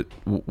table, but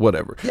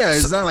whatever. Yeah,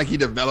 it's not like he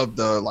developed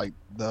the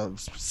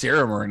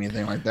serum or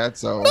anything like that.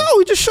 So no,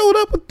 he just showed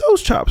up with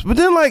those chops. But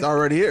then it's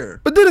already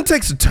here. But then it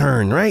takes a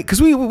turn, right?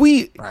 Because we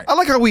Right. I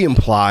like how we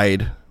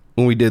implied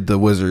when we did the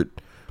wizard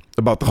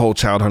about the whole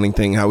child hunting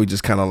thing, how we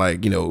just kind of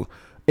like,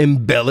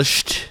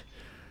 embellished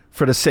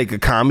for the sake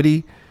of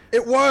comedy.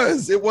 It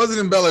was an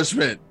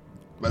embellishment,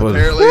 but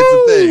apparently it's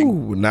a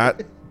thing.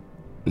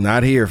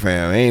 Not here,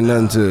 fam. Ain't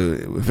nothing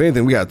to. If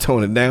anything, we gotta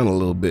tone it down a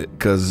little bit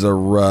because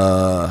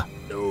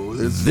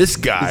this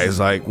guy is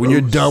like, when you're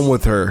done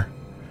with her,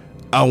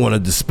 I want to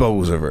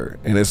dispose of her,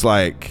 and it's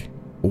like,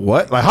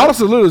 what? Like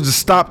Hollister literally just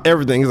stopped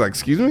everything. He's like,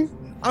 excuse me?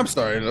 I'm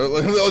sorry.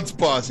 Let's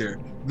pause here.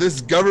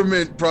 This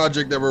government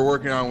project that we're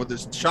working on with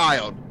this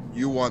child,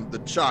 you want the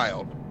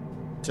child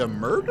to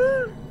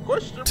murder?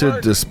 To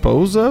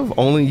dispose of?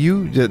 Only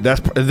you? That's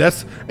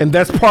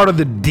part of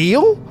the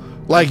deal?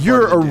 Like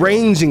you're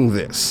arranging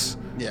this.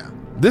 Yeah.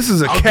 This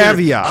is a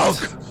caveat.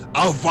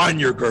 I'll find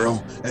your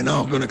girl and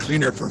I'm gonna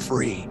clean her for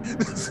free.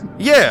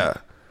 Yeah.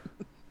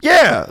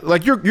 Yeah.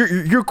 Like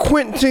you're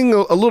quenching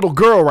a little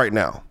girl right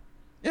now.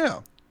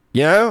 Yeah.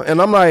 Yeah.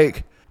 And I'm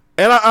like,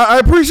 and I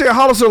appreciate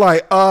Hollister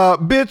like,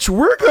 bitch,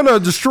 we're gonna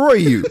destroy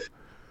you.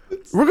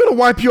 We're gonna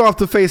wipe you off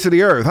the face of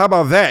the earth. How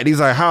about that? He's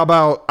like, how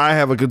about I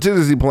have a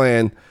contingency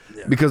plan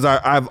because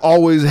I've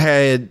always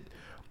had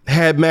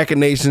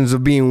machinations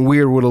of being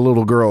weird with a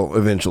little girl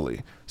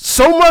eventually.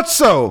 So much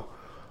so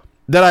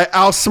that I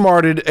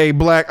outsmarted a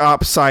black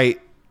ops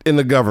site in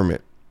the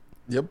government.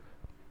 Yep.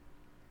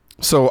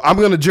 So I'm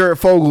gonna Jared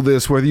Fogle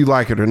this whether you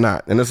like it or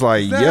not. And it's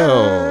like,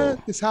 yo,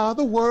 that is how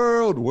the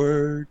world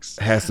works.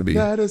 Has to be.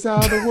 That is how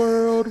the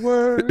world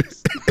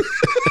works.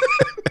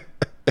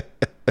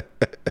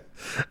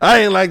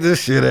 I ain't like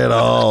this shit at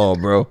all,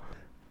 bro.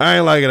 I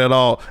ain't like it at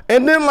all.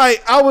 And then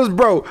like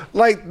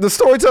the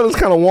storytelling's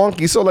kind of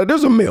wonky. So like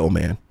there's a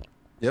mailman.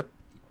 Yep.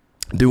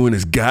 Doing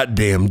his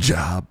goddamn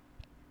job.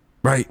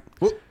 Right?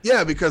 Well,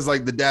 yeah, because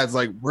like the dad's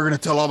like, we're gonna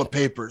tell all the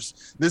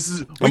papers. We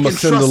I'm can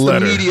trust the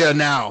media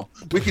now.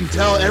 We can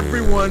tell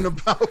everyone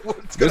about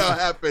what's gonna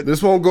happen.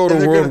 This won't go to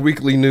World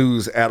Weekly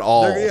News at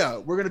all.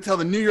 We're gonna tell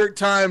the New York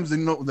Times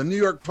and the New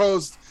York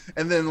Post,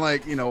 and then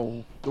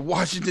the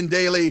Washington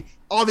Daily.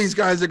 All these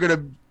guys are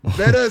gonna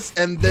vet us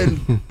and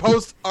then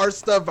post our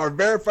stuff, our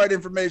verified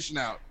information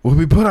out. Will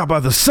be put out by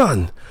the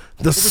Sun.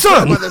 The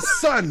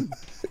Sun.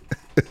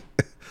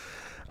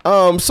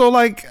 So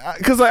like,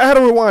 because I had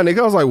to rewind it.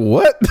 I was like,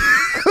 what?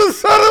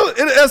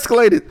 It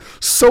escalated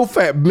so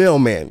fast.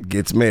 Mailman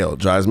gets mail,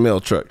 drives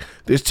mail truck.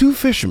 There's two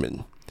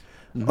fishermen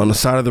on the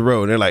side of the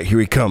road. They're like, here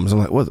he comes. I'm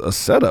like, what's a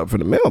setup for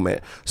the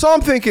mailman? So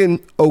I'm thinking,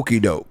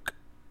 okie doke,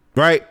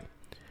 right?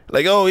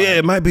 Like, oh yeah,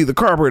 it might be the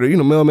carburetor.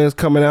 Mailman's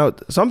coming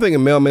out. So I'm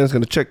thinking mailman's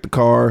gonna check the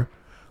car,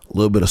 a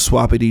little bit of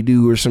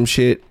swappity-doo or some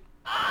shit.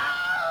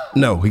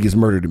 No, he gets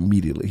murdered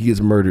immediately.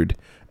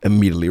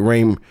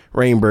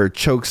 Rainbird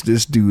chokes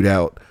this dude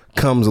out,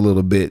 comes a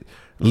little bit,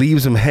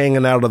 leaves him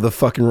hanging out of the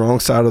fucking wrong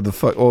side of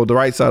the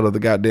right side of the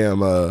goddamn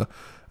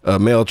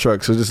mail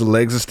truck. So just the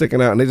legs are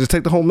sticking out, and they just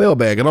take the whole mail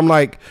bag. And I'm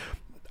like,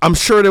 I'm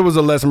sure there was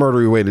a less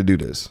murdery way to do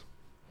this.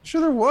 Sure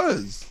there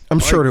was. I'm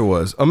sure there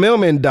was. A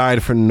mailman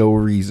died for no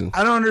reason.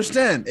 I don't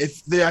understand.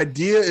 If the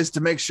idea is to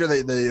make sure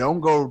that they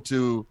don't go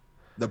to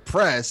the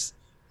press,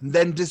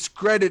 then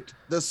discredit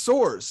the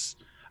source.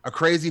 A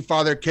crazy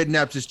father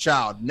kidnaps his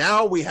child.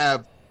 Now we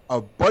have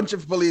a bunch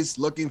of police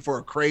looking for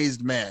a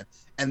crazed man.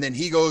 And then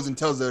he goes and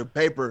tells the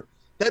paper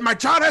that my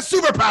child has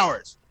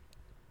superpowers.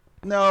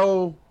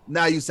 No,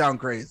 now you sound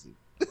crazy.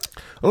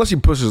 Unless he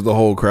pushes the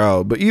whole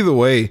crowd. But either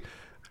way.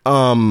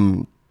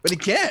 But he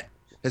can't.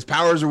 His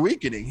powers are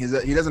weakening.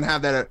 He doesn't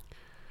have that.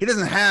 He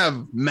doesn't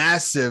have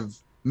massive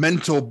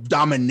mental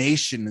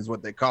domination is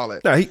what they call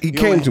it. No, he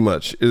came too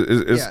much.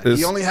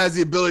 He only has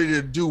the ability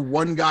to do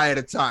one guy at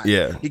a time.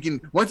 Yeah. He can,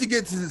 once he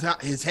gets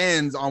his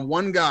hands on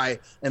one guy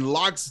and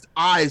locks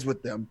eyes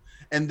with them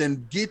and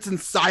then gets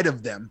inside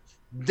of them,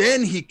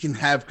 then he can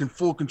have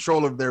full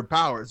control of their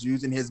powers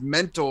using his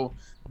mental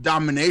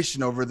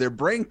domination over their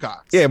brain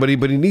cocks. Yeah, but he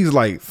needs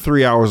like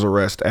 3 hours of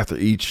rest after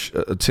each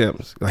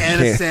attempt. Like,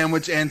 and a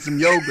sandwich and some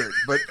yogurt.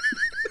 But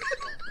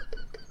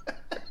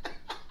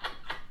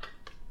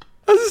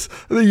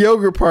the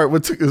yogurt part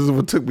is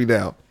what took me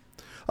down.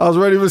 I was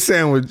ready for a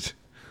sandwich,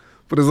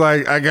 but it's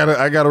like I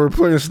gotta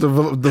replenish the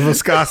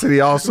viscosity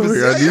also. I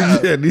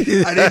need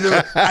the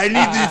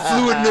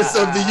fluidness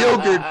of the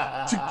yogurt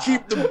to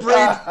keep the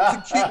brain,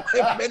 to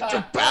keep my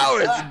mental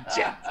powers in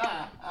check.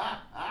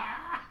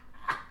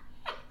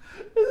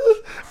 I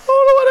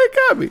don't know why that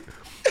got me.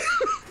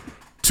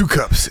 2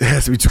 cups. It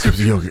has to be 2 cups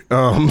of yogurt.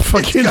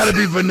 It's gotta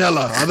be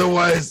vanilla,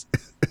 otherwise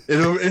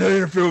it'll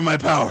interfere with my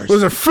powers.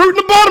 Was there fruit in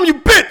the bottom, you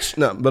bitch?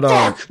 No, but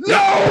fuck,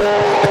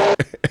 no.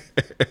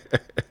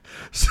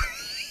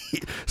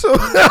 So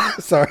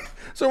sorry.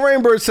 So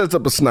Rainbird sets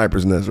up a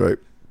sniper's nest, right?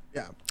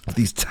 Yeah.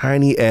 These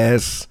tiny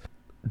ass,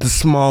 the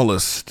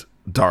smallest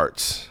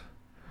darts,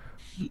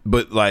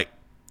 but like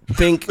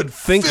think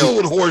filled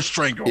with horse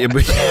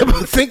tranquilizer.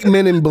 but think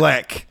Men in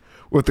Black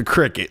with the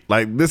cricket.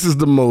 Like, this is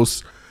the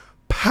most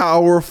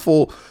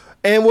powerful.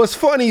 And what's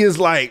funny is,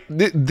 like,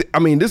 I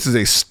mean, this is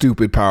a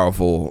stupid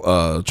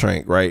powerful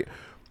trank, right?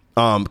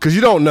 Because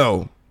you don't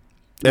know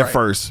at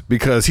first,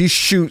 because he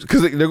shoots,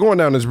 because they're going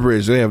down this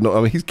bridge. They have no,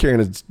 I mean, he's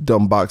carrying a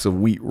dumb box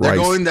of wheat rice. They're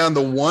going down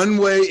the one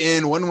way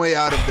in, one way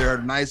out of their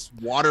nice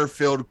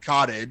water-filled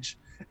cottage.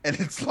 And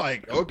it's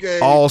like, okay.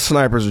 All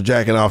snipers are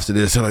jacking off to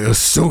this. They're like, it was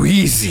so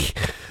easy.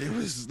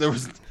 There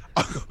was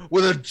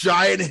with a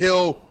giant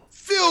hill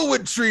filled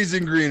with trees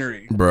and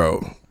greenery.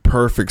 Bro,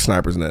 perfect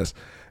sniper's nest.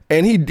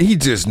 And he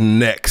just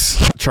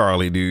necks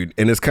Charlie, dude.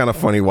 And it's kind of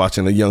funny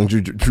watching a young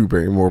Drew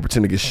Barrymore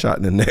pretend to get shot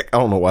in the neck. I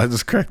don't know why. It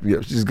just cracked me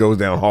up. She just goes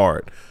down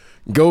hard.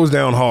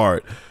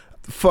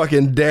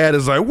 Fucking dad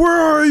is like, where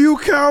are you,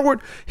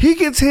 coward? He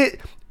gets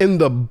hit in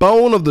the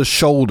bone of the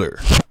shoulder.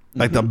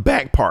 Like the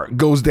back part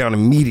goes down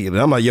immediately.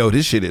 I'm like, yo,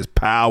 this shit is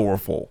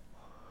powerful.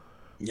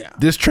 Yeah.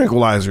 This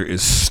tranquilizer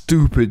is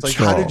stupid like,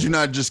 strong. how did you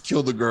not just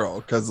kill the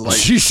girl? Because, like,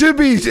 she should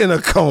be in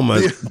a coma.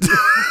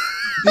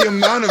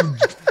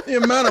 The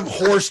amount of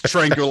horse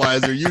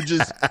tranquilizer you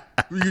just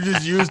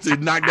used to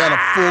knock down a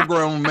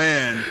full-grown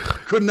man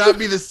could not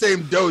be the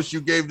same dose you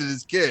gave to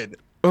this kid.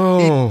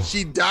 Oh,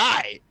 She'd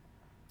die.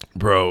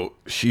 Bro,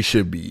 she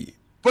should be.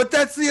 But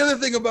that's the other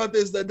thing about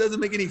this that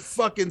doesn't make any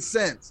fucking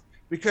sense.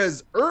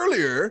 Because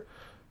earlier,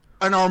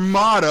 an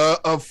armada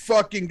of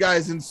fucking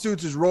guys in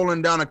suits is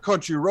rolling down a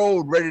country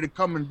road ready to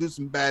come and do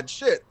some bad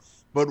shit.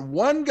 But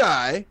one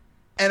guy,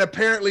 and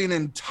apparently an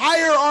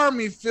entire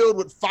army filled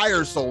with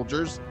fire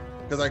soldiers,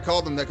 because I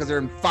call them that because they're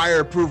in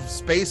fireproof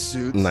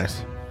spacesuits.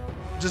 Nice.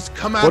 Just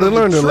come out Well, they of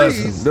learned the their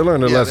trees. lesson. They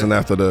learned their lesson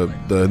after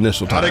the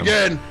initial time. Not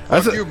again.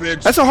 That's Fuck a, you,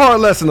 bitch. That's a hard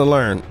lesson to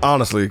learn,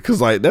 honestly,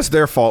 because, like, that's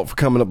their fault for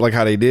coming up like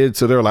how they did.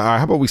 So they're like, all right,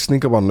 how about we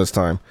sneak up on them this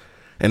time?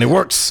 And it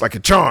works like a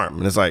charm.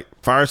 And it's like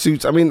fire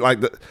suits. I mean, like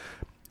the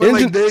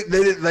engine. Like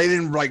they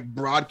didn't like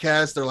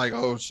broadcast. They're like,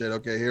 oh shit,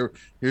 okay, here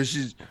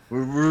she's.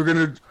 We're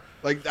gonna,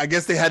 like, I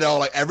guess they had to all,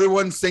 like,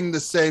 everyone sing the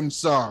same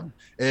song.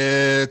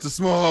 It's a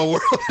small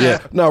world.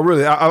 Yeah, no,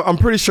 really. I'm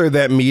pretty sure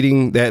that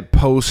meeting, that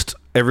post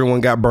everyone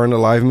got burned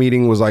alive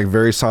meeting, was like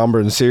very somber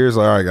and serious.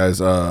 Like, all right,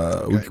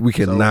 guys, we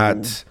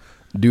cannot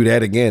do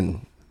that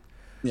again.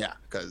 Yeah,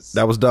 because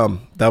that was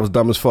dumb. That was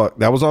dumb as fuck.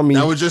 That was on me.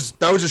 That was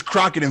just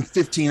Crockett and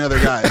 15 other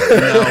guys. And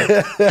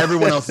now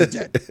everyone else is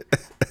dead.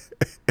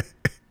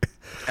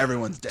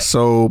 Everyone's dead.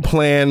 So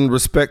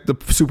respect the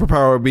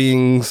superpower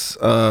beings.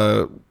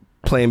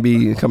 Plan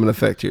B come in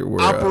effect here.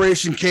 Where,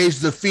 Operation Cage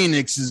the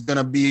Phoenix is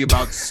gonna be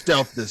about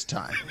stealth this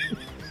time.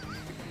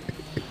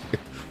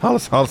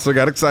 Hollister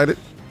got excited.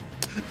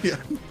 Yeah,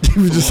 he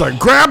was just like,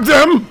 grab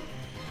them,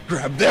 and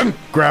hold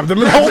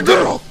the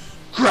girl,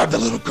 grab the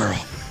little girl.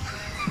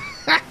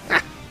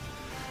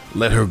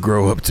 Let her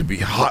grow up to be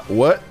hot.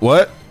 What?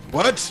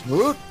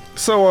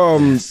 So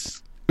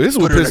yes. This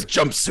put was her in a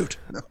jumpsuit.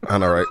 No. I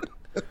know, right?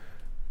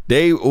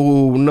 They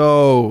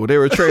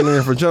were training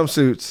her for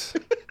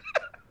jumpsuits.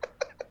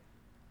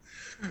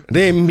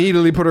 They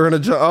immediately put her in a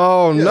jump.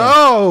 Oh yeah.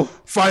 No!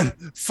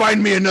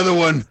 Find me another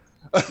one,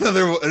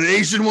 an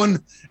Asian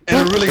one,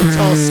 and a really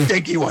tall,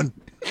 skanky one.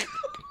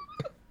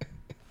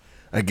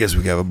 I guess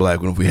we can have a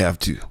black one if we have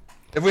to.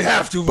 If we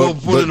have to, we'll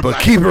put it in a black.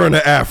 But keep her in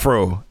the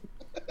afro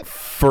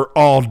for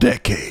all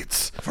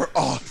decades.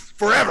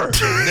 Forever.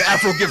 The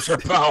afro gives her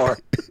power.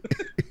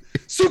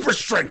 Super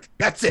strength.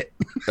 That's it.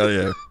 Oh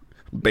yeah,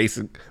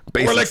 basic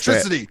or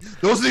electricity.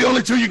 Stat. Those are the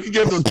only two you can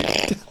give them.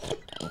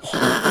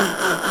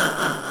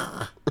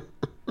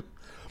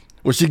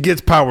 When she gets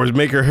powers,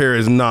 make her hair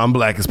as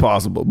non-black as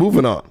possible.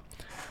 Moving on.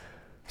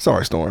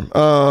 Sorry, Storm.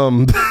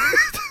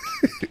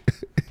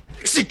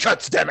 She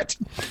cuts, damn it.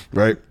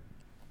 Right.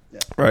 Yeah.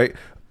 Right.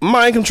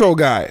 Mind control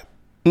guy,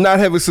 not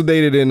heavily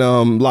sedated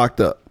and locked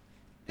up.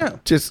 Yeah.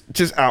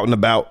 Just out and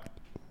about.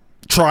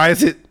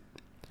 Tries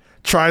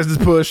to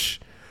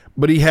push,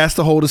 but he has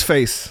to hold his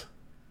face.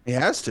 He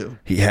has to.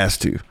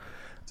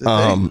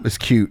 It's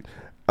cute.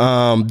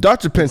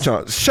 Dr.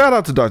 Pinchot. Shout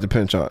out to Dr.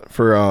 Pinchot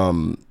for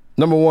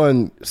number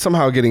one,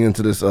 somehow getting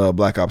into this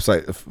Black Ops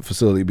site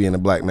facility, being a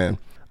black man.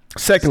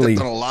 Secondly,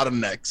 stepped on a lot of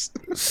necks.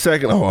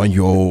 You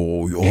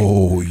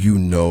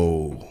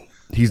know,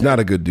 he's not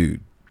a good dude.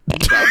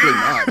 Probably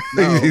not.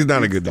 No, he's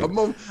not a good dude. I'm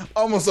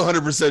almost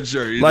 100%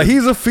 sure. Like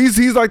he's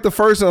like the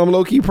first, and I'm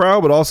low key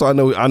proud, but also I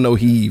know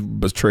he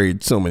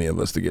betrayed so many of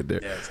us to get there.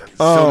 Yeah,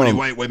 so many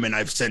white women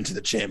I've sent to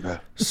the chamber.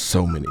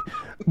 So many,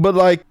 but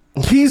like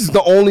he's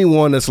the only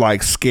one that's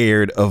like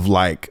scared of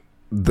like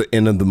the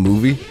end of the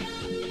movie.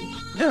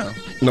 Yeah.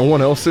 No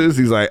one else is.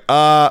 He's like,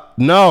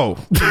 no.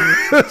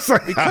 It's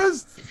like,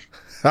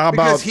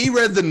 because he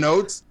read the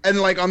notes, and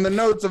like on the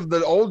notes of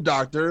the old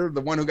doctor,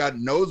 the one who got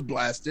nose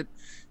blasted,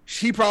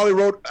 she probably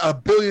wrote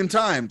 1 billion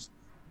times,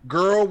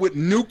 "Girl with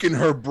nuke in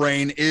her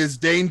brain is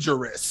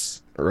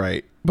dangerous."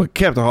 Right. But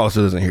Captain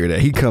Hollister doesn't hear that.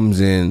 He comes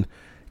in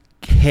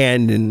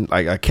handing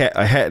like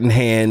a hat in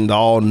hand,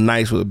 all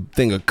nice with a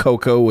thing of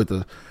cocoa with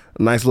a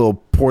nice little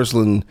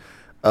porcelain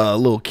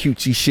little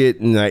cutesy shit,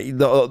 and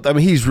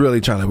he's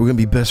really trying to. We're gonna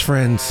be best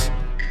friends.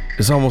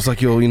 It's almost like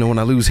when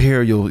I lose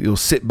hair, you'll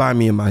sit by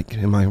me in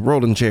my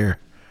rolling chair.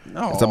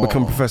 No. As I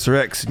become Professor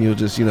X, and you'll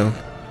just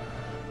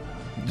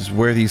just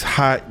wear these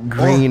hot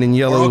green and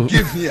yellow.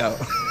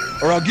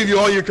 Or I'll give you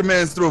all your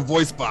commands through a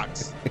voice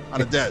box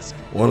on a desk.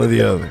 One or the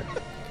other.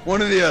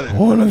 One or the other.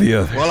 One or the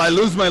other. While I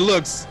lose my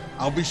looks,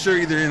 I'll be sure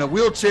either in a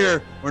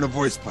wheelchair or in a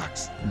voice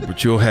box.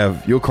 But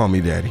you'll call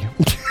me daddy.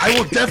 I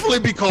will definitely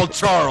be called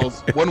Charles,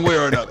 one way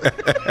or another.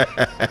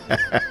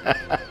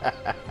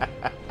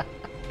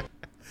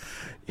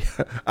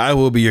 I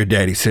will be your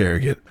daddy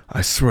surrogate.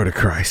 I swear to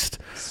Christ.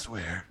 I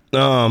swear.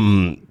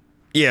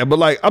 Yeah, but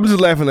like I'm just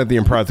laughing at the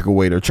impractical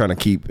way they're trying to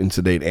keep and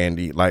sedate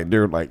Andy. Like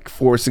they're like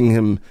forcing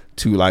him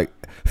to like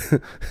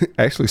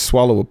actually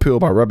swallow a pill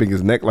by rubbing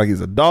his neck like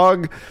he's a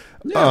dog.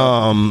 Yeah.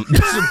 Some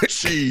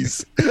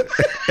cheese.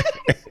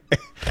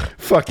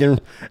 Fucking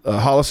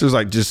Hollister's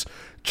like just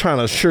trying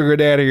to sugar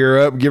daddy her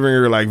up, giving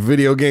her like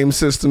video game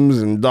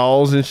systems and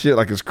dolls and shit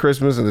like it's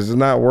Christmas and it's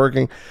not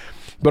working.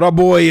 But our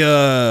boy,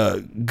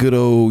 good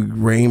old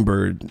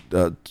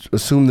Rainbird,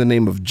 assumed the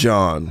name of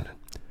John,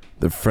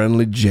 the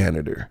friendly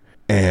janitor.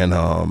 And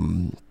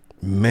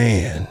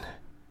man,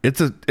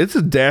 it's a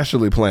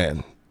dastardly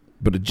plan,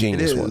 but a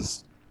genius one.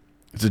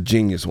 It's a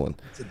genius one.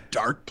 It's a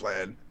dark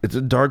plan. It's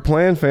a dark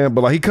plan, fam.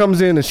 But like he comes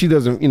in and she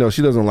doesn't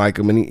like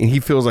him, and he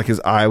feels like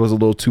his eye was a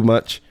little too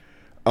much.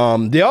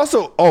 They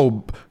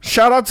also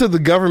shout out to the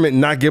government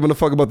not giving a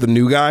fuck about the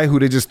new guy who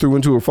they just threw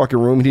into a fucking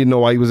room. He didn't know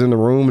why he was in the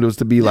room. It was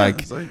to be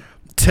like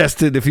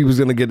tested if he was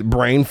gonna get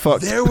brain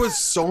fucked. There was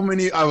so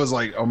many. I was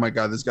like, oh my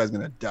god, this guy's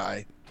gonna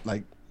die.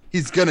 Like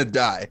he's gonna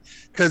die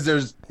because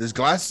there's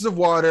glasses of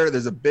water.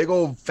 There's a big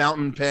old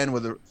fountain pen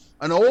with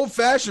an old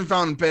fashioned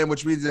fountain pen,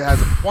 which means it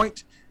has a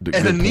point.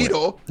 And a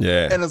needle,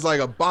 and it's like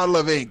a bottle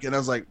of ink. And I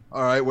was like,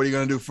 all right, what are you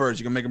going to do first?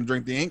 You going to make him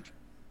drink the ink?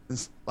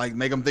 Like,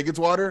 make him think it's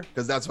water?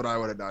 Because that's what I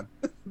would have done.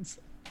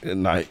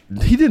 And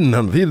he didn't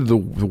know. He did the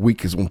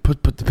weakest one.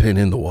 Put the pen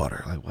in the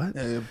water. Like, what?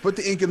 Yeah, put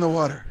the ink in the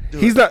water.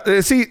 He's not,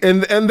 see,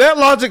 and that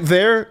logic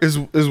there is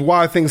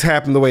why things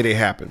happen the way they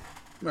happen.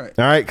 Right.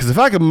 All right? Because if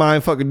I could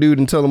mind fuck a dude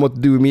and tell him what to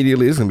do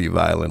immediately, it's going to be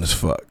violent as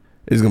fuck.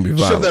 It's going to be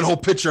violent. Shove that whole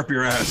picture up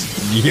your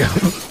ass. Yeah.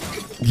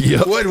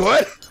 Yep.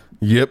 What?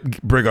 Yep,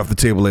 break off the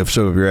table and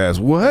shove up your ass.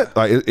 What?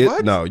 Like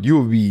what? No,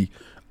 you would be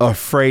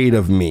afraid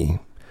of me.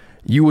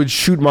 You would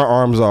shoot my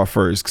arms off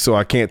first, so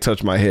I can't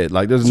touch my head.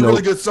 Like there's it's a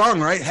really good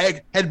song, right?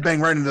 Head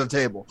bang right into the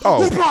table.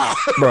 Oh,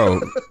 bro,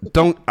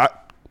 don't.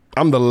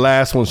 I'm the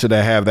last one should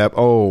I have that.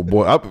 Oh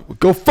boy,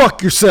 go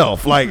fuck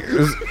yourself. Like,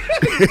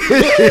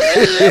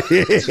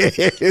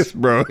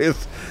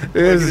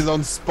 it's his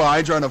own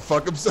spy trying to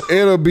fuck himself.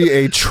 It'll be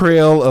a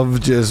trail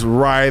of just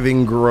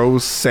writhing,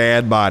 gross,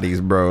 sad bodies,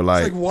 bro.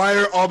 Like why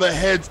are all the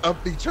heads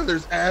up each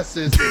other's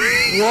asses?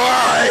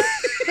 Why?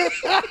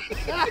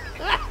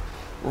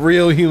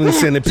 Real human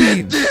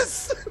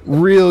centipedes.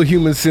 Real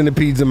human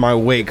centipedes in my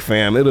wake,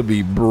 fam. It'll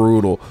be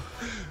brutal.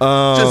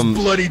 Just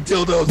bloody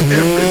dildos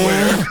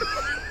everywhere.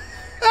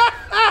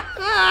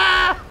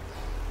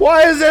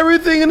 Why is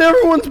everything in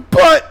everyone's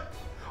butt?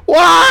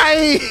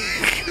 Why?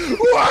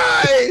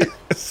 Why?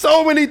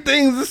 So many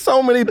things,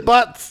 so many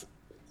butts.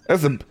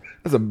 That's a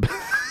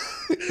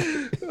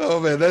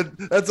Oh man,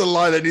 that's a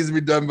line that needs to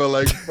be done by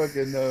like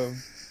fucking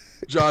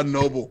John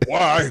Noble.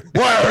 Why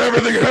are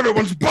everything in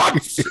everyone's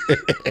butts?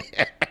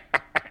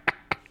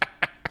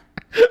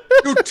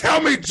 You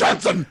tell me,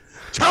 Johnson.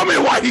 Tell me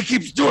why he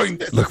keeps doing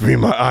this. Look me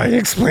in my eye and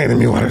explain to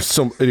me why there's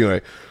so.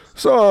 Anyway,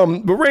 so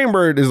but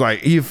Rainbird is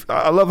like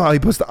I love how he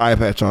puts the eye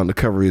patch on to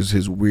cover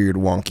his weird,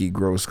 wonky,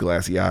 gross,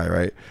 glassy eye,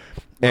 right?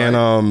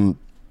 And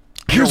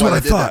here's what I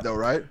thought, though,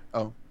 right?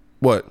 Oh,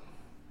 what?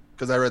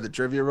 Because I read the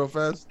trivia real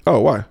fast. Oh,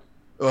 why?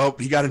 Oh,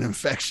 he got an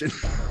infection.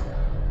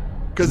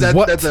 Because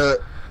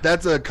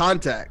that's a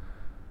contact.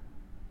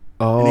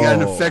 Oh, and he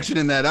got an infection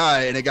in that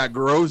eye, and it got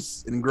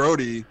gross and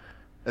grody.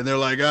 And they're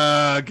like,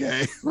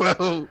 okay,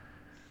 well,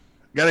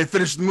 gotta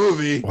finish the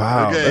movie.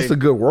 Wow, okay. That's a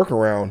good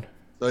workaround.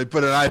 So he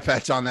put an eye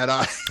patch on that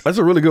eye. That's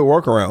a really good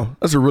workaround.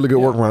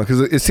 Workaround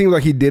because it seems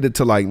like he did it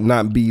to like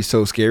not be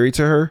so scary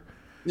to her.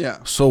 Yeah.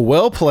 So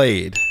well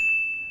played.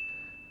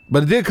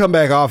 But it did come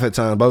back off at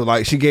times. But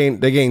like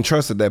they gained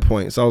trust at that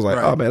point. So I was like,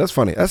 oh man, that's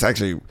funny. That's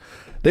actually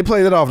they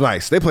played it off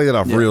nice. They played it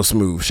off real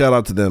smooth. Shout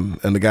out to them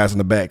and the guys in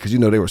the back because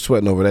they were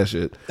sweating over that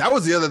shit. That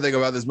was the other thing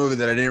about this movie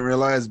that I didn't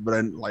realize, but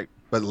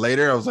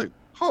later I was like,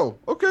 oh,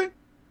 okay.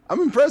 I'm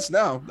impressed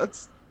now.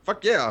 That's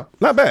fuck yeah.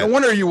 Not bad. No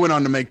wonder you went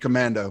on to make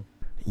Commando.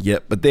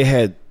 Yep, but they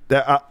had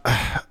that.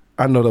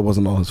 I know that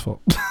wasn't all his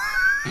fault.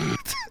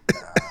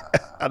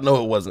 I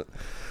know it wasn't.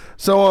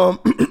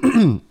 So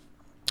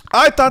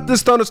I thought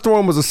this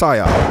thunderstorm was a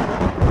psyop.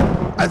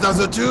 I thought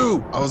so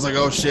too. I was like,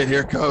 oh shit, here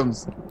it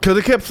comes. Because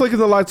it kept flicking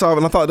the lights off,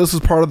 and I thought this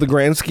was part of the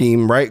grand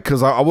scheme, right?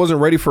 Because I wasn't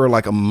ready for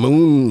like a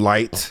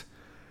moonlight.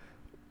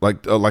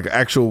 Like an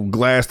actual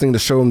glass thing to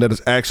show him that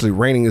it's actually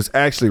raining. It's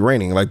actually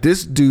raining. Like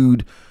this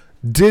dude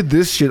did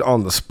this shit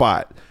on the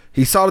spot.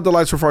 He saw that the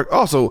lights were far.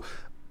 Also,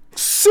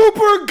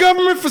 super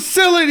government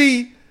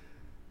facility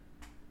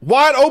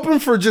wide open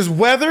for just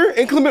weather.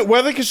 Inclement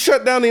weather can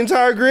shut down the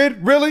entire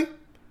grid. Really?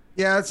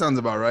 Yeah, that sounds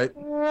about right.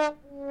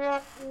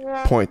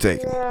 Point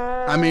taken.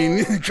 I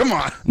mean, come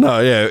on. No,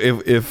 yeah.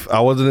 If I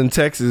wasn't in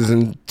Texas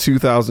in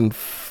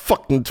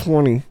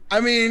 2020. I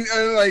mean,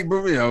 like,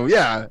 you know,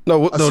 yeah.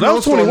 No, A that was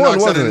snowstorm 21, knocks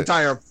out wasn't an it?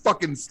 entire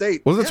fucking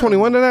state. Was it Yeah.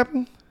 21 that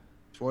happened?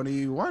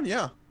 21,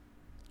 yeah.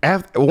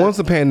 Once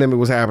the pandemic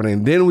was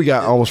happening, then we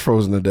got almost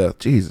frozen to death.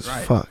 Jesus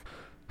fuck.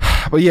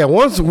 But yeah,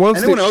 once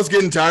Anyone else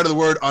getting tired of the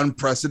word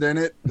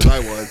unprecedented? 'Cause I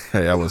was.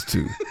 Hey, I was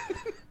too.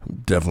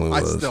 Definitely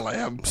was. I still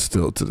am.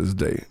 Still to this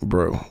day,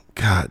 bro.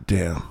 God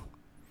damn.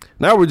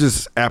 Now we're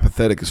just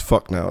apathetic as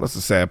fuck now. That's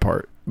the sad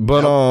part.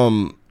 But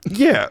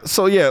yeah.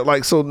 So yeah,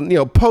 like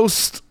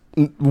post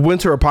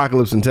winter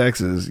apocalypse in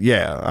Texas,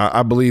 yeah,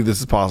 I believe this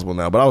is possible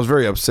now. But I was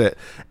very upset.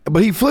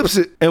 But he flips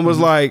it and was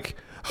like,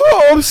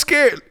 "Oh, I'm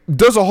scared."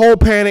 Does a whole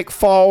panic,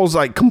 falls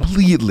like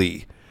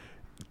completely.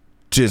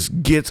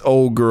 Just gets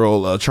old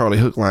girl Charlie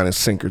hook, line, and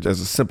sinker as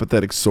a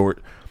sympathetic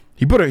sort.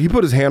 He put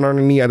his hand on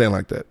her knee. I didn't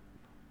like that.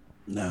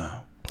 No.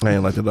 I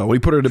didn't like it at all. When he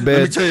put her to bed.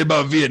 Let me tell you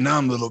about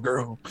Vietnam, little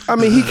girl. I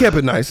mean, he kept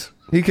it nice.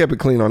 He kept it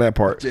clean on that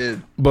part.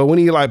 Did. But when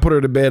he like put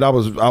her to bed, I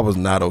was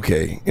not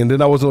okay. And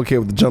then I wasn't okay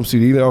with the jumpsuit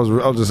either. I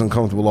was just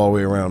uncomfortable all the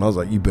way around. I was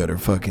like, you better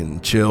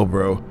fucking chill,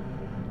 bro.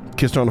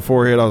 Kissed her on the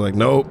forehead. I was like,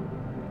 nope.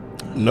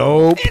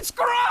 It's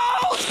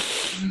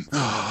gross.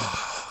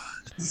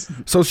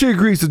 So she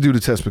agrees to do the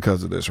test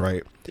because of this,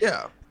 right?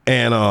 Yeah.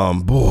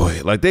 And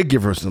boy, like they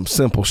give her some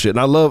simple shit. And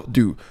I love,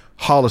 dude,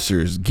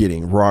 Hollister's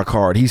getting rock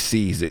hard. He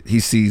sees it. He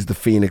sees the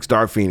Phoenix,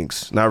 Dark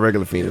Phoenix, not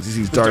regular Phoenix. He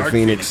sees Dark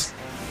Phoenix.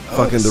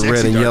 Fucking the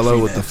red and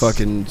yellow with the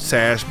fucking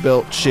sash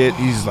belt shit.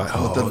 He's like,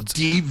 With oh, the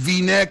deep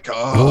V-neck.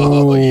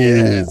 Oh,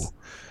 yes.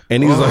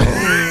 and he's like,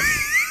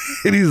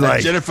 and he's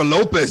like, Jennifer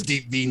Lopez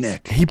deep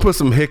V-neck. he put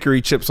some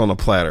hickory chips on a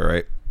platter,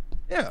 right?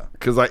 Yeah.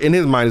 Because like in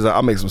his mind, he's like,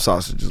 I'll make some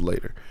sausages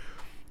later.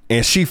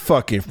 And she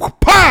fucking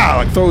pow,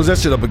 like throws that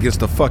shit up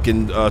against the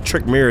fucking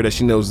trick mirror that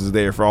she knows is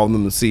there for all of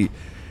them to see.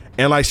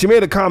 And like she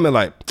made a comment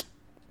like,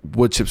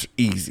 wood chips are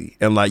easy.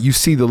 And like you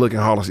see the look in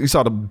Hollister, you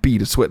saw the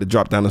bead of sweat that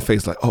dropped down his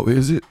face like, oh,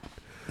 is it?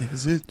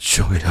 Is it?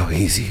 Show it how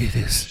easy it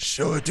is.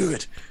 Show it, do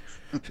it.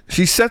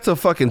 She sets a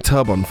fucking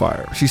tub on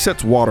fire. She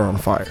sets water on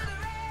fire.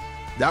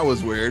 That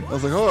was weird. I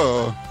was like,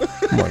 oh.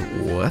 I'm like,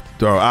 what?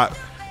 Bro, I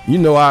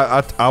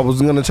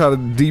was gonna try to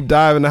deep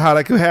dive into how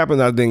that could happen.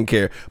 I didn't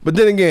care. But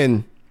then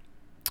again,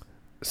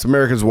 it's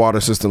America's water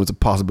system. It's a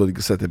possibility you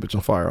could set that bitch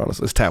on fire.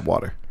 Honestly, it's tap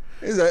water.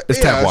 It's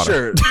tap water.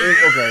 Sure.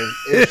 Okay.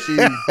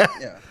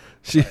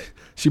 If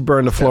She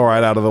burned the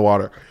fluoride out of the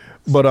water.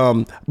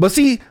 But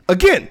see,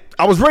 again,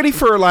 I was ready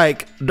for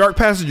like dark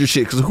passenger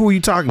shit. Because who are you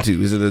talking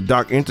to? Is it a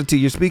dark entity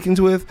you're speaking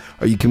with?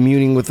 Are you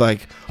communing with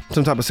like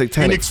some type of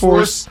satanic Phoenix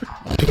force?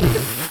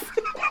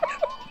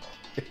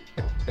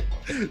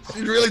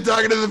 She's really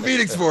talking to the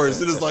Phoenix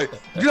Force. It is like,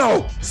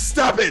 no,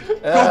 stop it.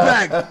 Go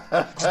back.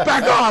 Just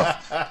back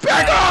off.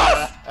 Back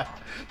off.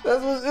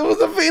 It was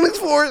the Phoenix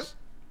Force.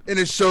 And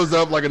it shows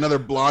up like another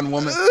blonde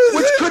woman,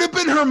 which could have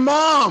been her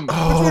mom, which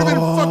would have been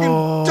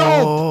fucking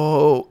dope.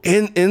 Oh,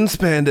 in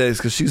spandex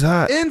because she's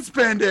hot. In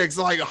spandex,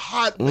 like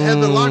hot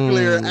Heather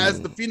Locklear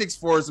as the Phoenix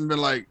Force, and been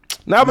like,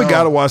 Now we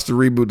gotta watch the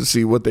reboot to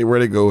see where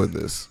they go with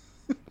this.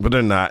 But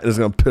they're not. It's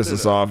gonna piss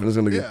us off, and it's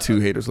gonna get two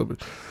haters.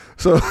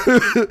 So,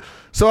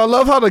 so I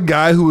love how the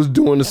guy who was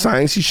doing the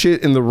sciencey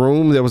shit in the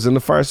room that was in the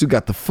fire suit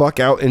got the fuck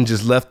out and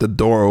just left the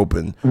door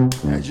open.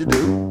 as you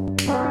do.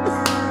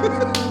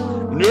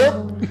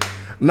 Nope.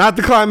 Not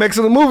the climax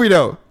of the movie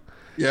though.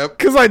 Yep.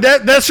 Cause like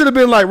that should have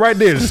been like right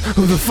there. Just,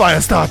 the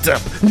fire starts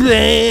up.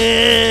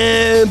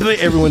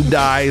 Everyone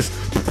dies.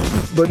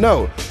 But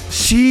no,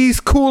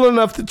 she's cool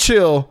enough to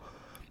chill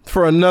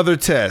for another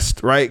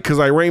test, right? Because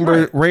like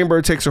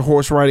Rainbird takes her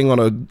horse riding on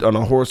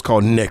a horse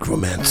called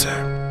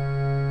Necromancer.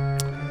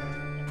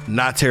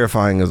 Not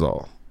terrifying at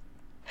all.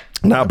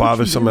 Not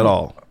bothersome at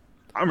all.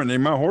 I'm gonna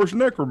name my horse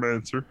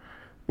Necromancer.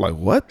 Like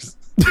what?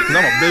 Because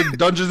I'm a big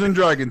Dungeons and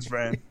Dragons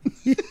fan.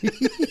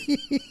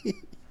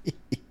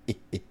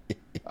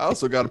 I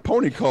also got a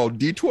pony called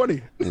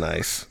D20.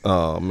 Nice.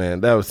 Oh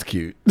man, that was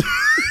cute.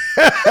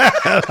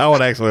 I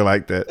would actually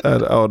like that.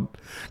 I would,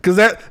 because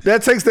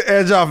that takes the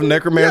edge off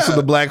Necromancer,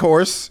 the black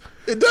horse.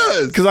 It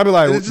does. Because I'd be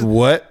like,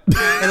 what?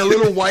 And a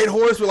little white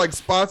horse with like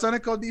spots on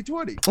it called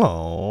D20.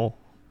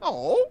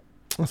 Oh,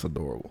 that's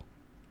adorable.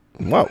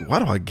 Why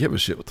do I give a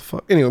shit? What the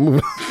fuck? Anyway,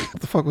 moving on. What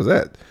the fuck was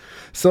that?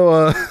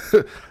 So,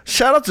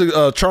 shout out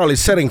to Charlie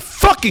setting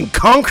fucking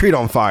concrete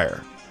on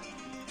fire.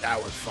 That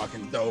was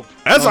fucking dope.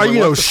 That's how you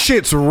know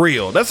shit's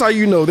real. That's how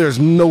you know there's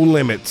no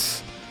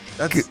limits.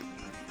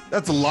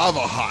 That's lava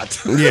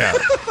hot. Yeah.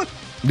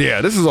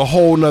 Yeah, this is a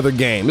whole nother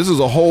game. This is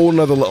a whole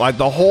nother, like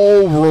the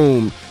whole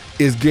room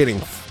is getting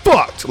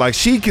fucked. Like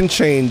she can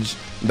change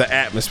the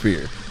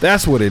atmosphere.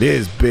 That's what it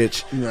is,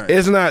 bitch. Right.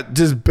 It's not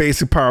just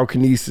basic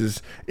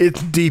pyrokinesis.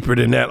 It's deeper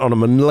than that on a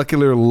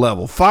molecular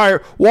level.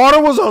 Water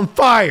was on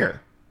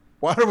fire.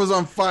 Water was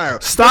on fire.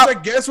 Stop. Which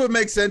I guess would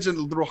make sense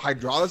in little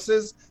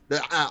hydrolysis.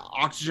 The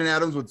oxygen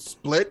atoms would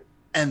split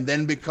and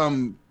then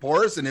become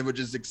porous, and it would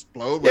just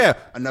explode with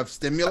enough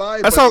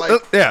stimuli. That's but all.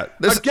 like, Yeah.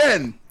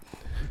 Again,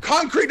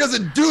 Concrete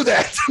doesn't do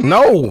that.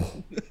 No.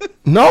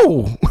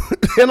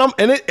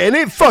 and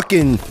it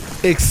fucking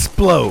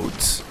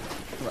explodes.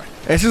 Right.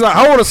 And she's like,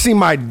 I want to see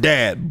my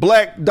dad.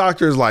 Black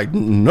doctor is like,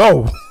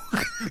 no.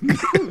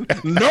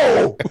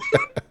 No.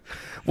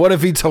 What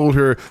if he told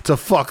her to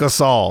fuck us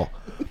all?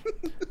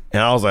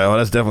 And I was like, oh,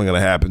 that's definitely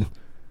gonna happen.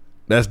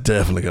 That's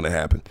definitely gonna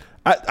happen.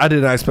 I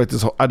did not expect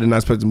this. I did not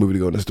expect the movie to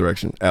go in this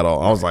direction at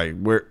all. I was like,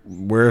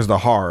 where's the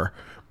horror?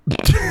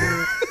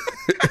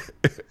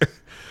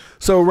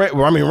 So,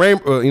 I mean,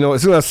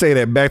 as soon as I say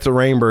that, back to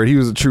Rainbird, he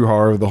was a true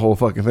horror of the whole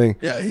fucking thing.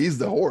 Yeah, he's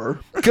the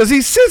horror. Because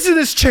he sits in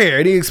his chair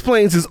and he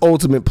explains his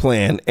ultimate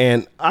plan.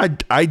 And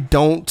I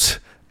don't,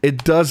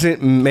 it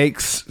doesn't make,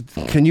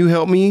 can you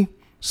help me,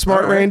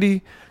 Smart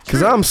Randy?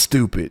 Because I'm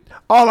stupid.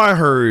 All I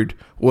heard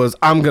was,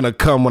 I'm going to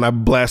come when I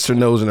blast her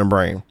nose in her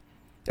brain.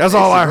 That's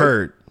all I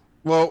heard.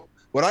 Well,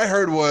 what I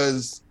heard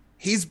was,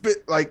 he's been,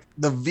 like,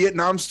 the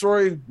Vietnam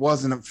story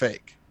wasn't a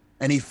fake.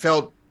 And he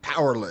felt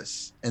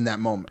powerless in that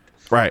moment.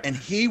 Right. And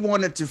he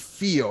wanted to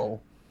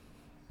feel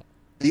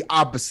the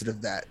opposite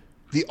of that,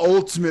 the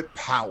ultimate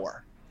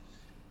power.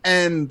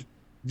 And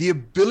the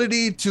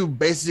ability to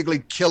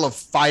basically kill a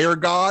fire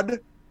god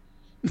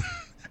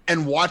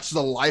and watch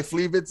the life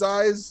leave its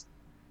eyes,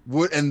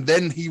 and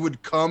then he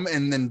would come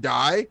and then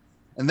die.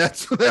 And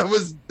that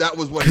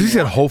was what he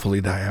said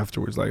hopefully die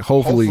afterwards. Like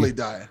hopefully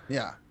die.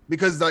 Yeah.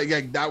 Because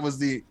like that was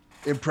the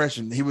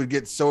impression. He would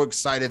get so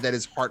excited that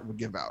his heart would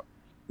give out.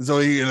 So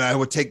I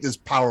would take this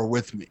power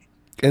with me.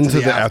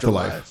 Into the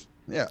afterlife.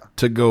 Yeah.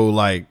 To go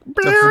like to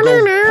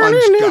go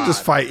punch God.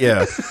 Just fight,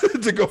 yeah.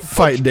 To go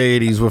fight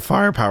deities with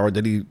firepower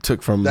that he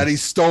took from that he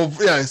stole.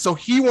 Yeah. So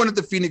he wanted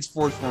the Phoenix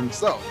Force for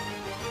himself.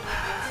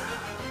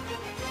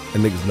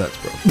 And niggas nuts,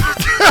 bro.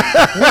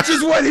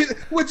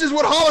 which is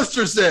what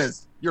Hollister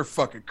says. You're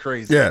fucking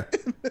crazy. Yeah.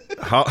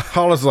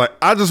 Hollister's like,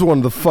 I just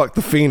wanted to fuck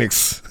the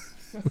Phoenix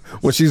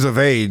when she's of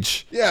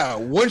age. Yeah,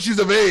 when she's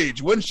of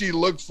age, when she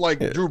looks like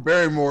Drew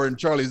Barrymore in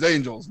Charlie's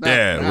Angels.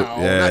 Not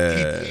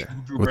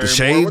with the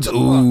shades.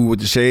 With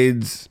the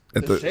shades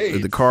at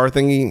the car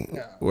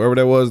thingy, wherever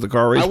that was, the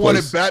car race. I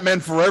wanted Batman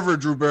Forever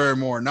Drew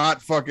Barrymore,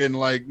 not fucking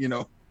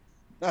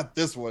not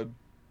this one.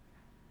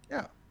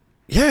 Yeah.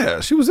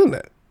 Yeah, she was in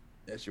that.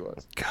 Yeah, she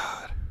was.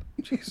 God,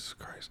 Jesus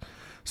Christ.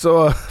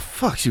 So,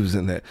 fuck, she was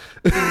in that.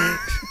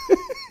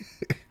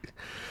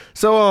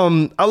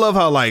 So, I love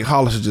how like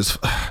Hollister just.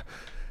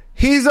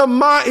 He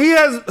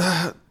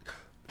has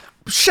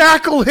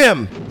shackle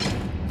him.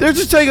 They're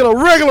just taking a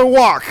regular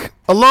walk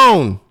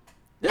alone.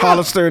 Yeah.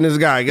 Hollister and this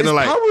guy getting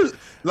powers,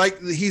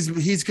 like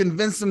he's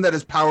convinced him that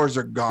his powers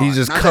are gone. He's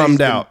just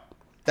cummed out.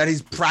 That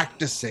he's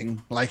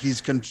practicing, like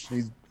he's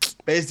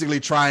basically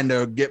trying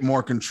to get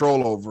more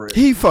control over it.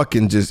 He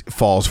fucking just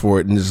falls for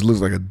it and just looks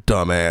like a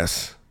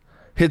dumbass.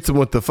 Hits him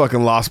with the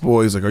fucking Lost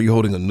Boys. Like, are you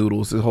holding a noodle?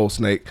 It's this whole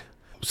snake.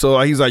 So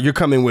he's like, you're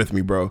coming with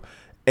me, bro.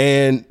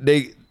 And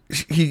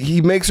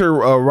he makes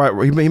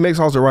her he makes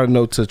Hollister write a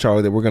note to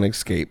Charlie that we're gonna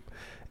escape,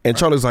 and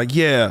Charlie's like,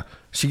 yeah.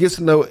 She gets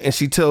the note and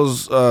she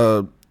tells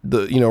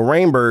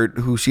Rainbird,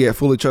 who she had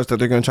fully trusted, that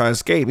they're gonna try to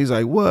escape. He's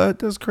like, what?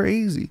 That's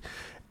crazy.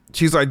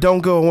 She's like,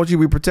 don't go. I want you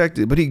to be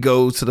protected. But he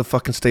goes to the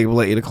fucking stable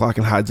at 8 o'clock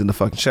and hides in the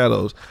fucking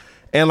shadows,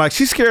 and like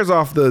she scares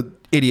off the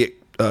idiot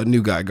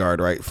new guy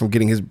guard, right, from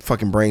getting his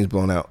fucking brains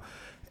blown out.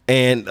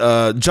 And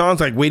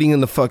John's like waiting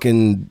in the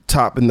fucking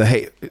top in the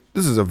hay.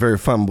 This is a very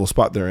flammable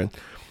spot they're in.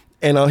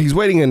 And he's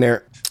waiting in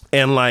there,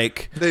 and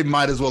like they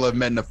might as well have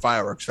met in a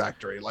fireworks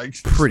factory,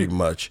 like pretty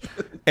much.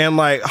 And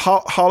like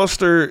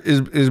Hollister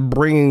is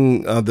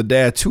bringing the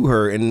dad to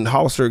her, and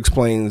Hollister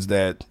explains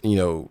that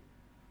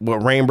what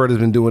Rainbird has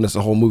been doing this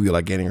the whole movie,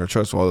 like getting her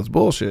trust for all this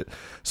bullshit.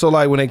 So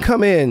like when they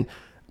come in,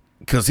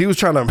 because he was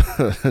trying to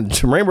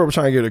Rainbird was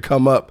trying to get her to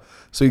come up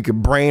so he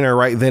could brain her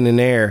right then and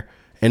there,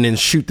 and then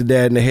shoot the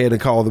dad in the head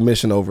and call the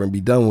mission over and be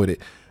done with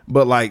it.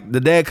 But like the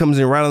dad comes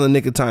in right on the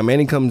nick of time,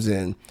 and he comes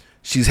in.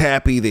 She's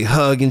happy, they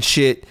hug and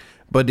shit,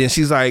 but then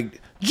she's like,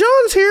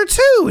 John's here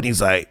too, and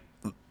he's like,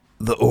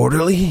 the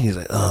orderly? He's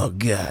like, oh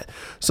God.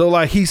 So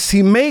like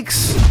he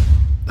makes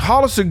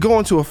Hollister go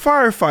into a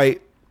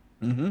firefight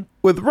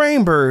with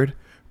Rainbird.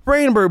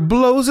 Rainbird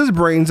blows his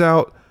brains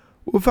out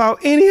without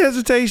any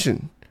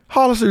hesitation.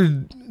 Hollister's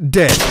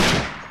dead.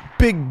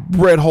 Big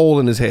red hole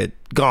in his head,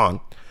 gone.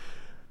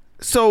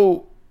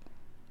 So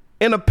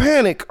in a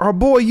panic, our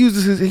boy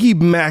he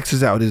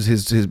maxes out his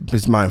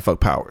mindfuck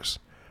powers.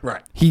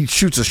 Right. He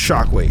shoots a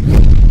shockwave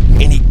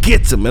and he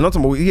gets him. And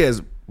ultimately, his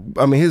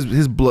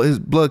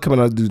blood coming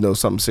out of the dude knows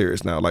something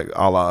serious now, like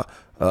a la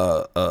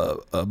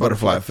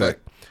butterfly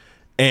effect.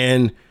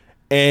 And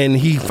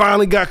he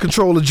finally got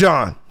control of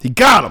John. He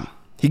got him.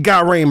 He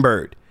got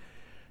Rainbird.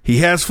 He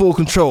has full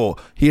control.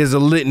 He has a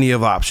litany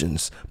of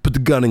options. Put the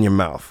gun in your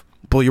mouth.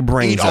 Pull your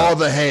brains out. Eat all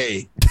the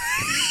hay.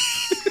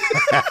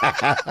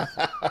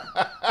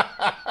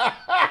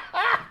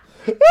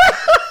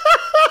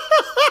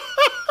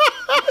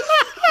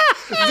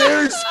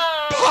 There's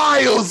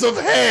piles of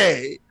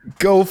hay.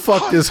 Go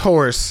fuck this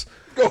horse.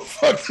 Go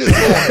fuck this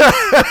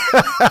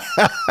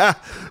horse.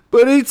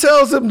 But he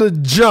tells him to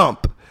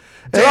jump.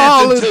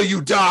 Dance until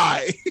you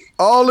die.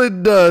 All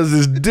it does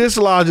is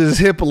dislodge his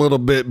hip a little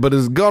bit, but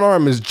his gun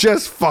arm is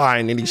just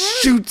fine. And he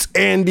shoots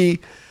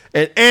Andy,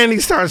 and Andy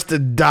starts to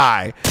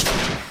die.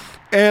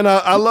 And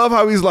I love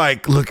how he's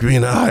like, look me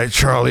in the eye,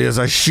 Charlie, as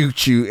I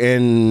shoot you.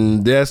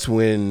 And that's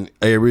when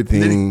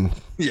everything...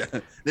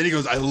 Then he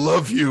goes, I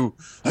love you.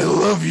 I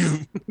love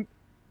you.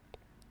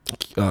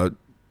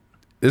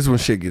 This is when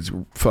shit gets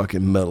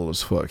fucking metal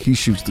as fuck. He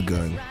shoots the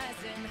gun.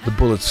 The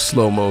bullets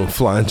slow-mo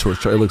flying towards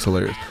Charlie. It looks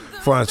hilarious.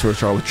 Flying towards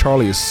Charlie.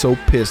 Charlie is so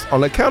pissed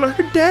on account of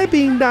her dad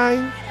being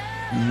dying.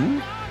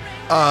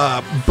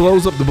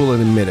 Blows up the bullet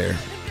in midair.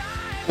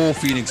 Full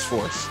Phoenix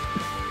Force.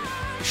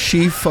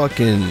 She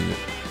fucking...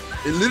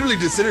 It literally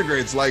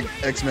disintegrates like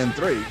X-Men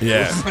 3.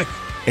 Yeah.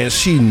 And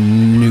she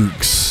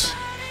nukes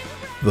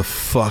the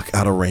fuck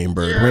out of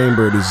Rainbird.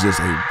 Rainbird is just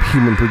a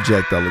human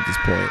projectile at this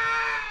point.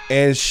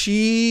 And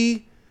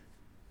she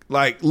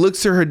like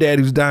looks at her dad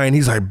who's dying.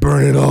 He's like,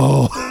 burn it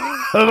all.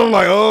 And I'm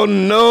like, oh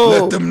no.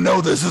 Let them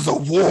know this is a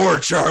war,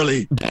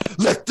 Charlie.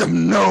 Let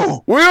them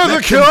know. We are the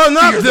cure,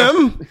 not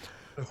them.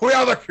 We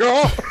are the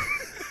cure.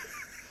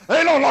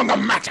 They no longer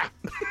matter.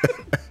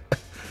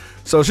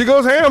 So she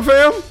goes ham,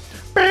 fam.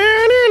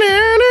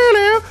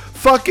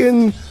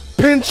 Fucking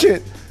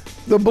Pinchant,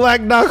 the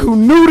black doc who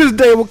knew this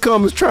day would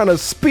come, is trying to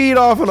speed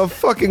off in a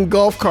fucking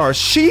golf cart.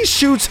 She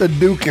shoots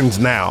Hadoukens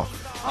now.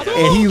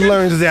 And he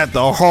learns that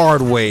the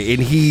hard way,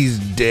 and he's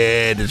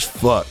dead as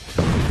fuck.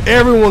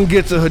 Everyone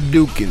gets a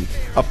Hadouken.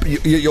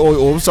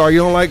 I'm sorry, you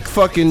don't like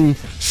fucking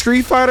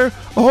Street Fighter?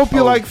 I hope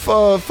you like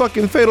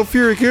fucking Fatal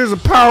Fury. Here's a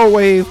power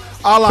wave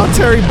a la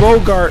Terry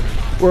Bogard,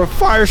 where a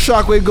fire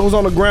shockwave goes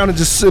on the ground and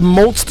just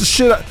molts the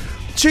shit out.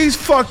 She's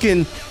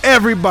fucking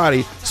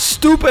everybody.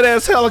 Stupid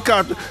ass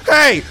helicopter.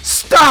 Hey,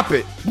 stop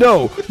it.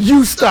 No,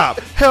 you stop.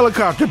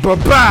 Helicopter,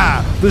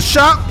 bye-bye. The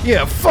shop?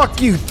 Yeah,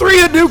 fuck you. 3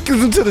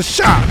 Hadoukens into the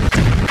shop.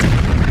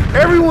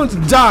 Everyone's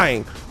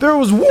dying. There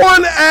was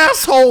one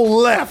asshole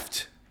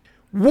left.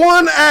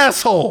 One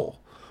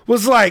asshole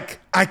was like,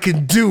 I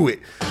can do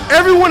it.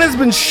 Everyone has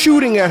been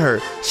shooting at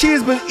her. She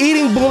has been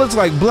eating bullets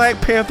like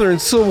Black Panther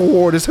and Civil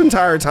War this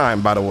entire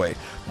time, by the way.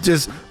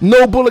 Just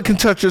no bullet can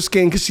touch her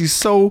skin because she's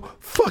so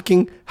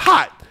fucking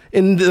hot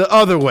in the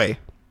other way.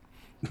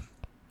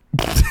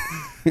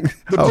 The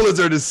bullets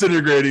are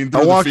disintegrating.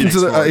 I walked into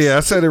the yeah,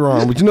 I said it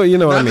wrong, but you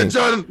know what I mean.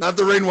 Not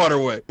the rainwater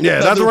way. Yeah,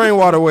 not the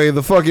rainwater way,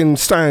 the fucking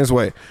Steins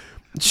way.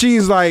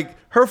 She's like,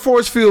 her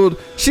force field,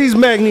 she's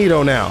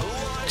Magneto now.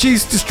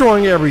 She's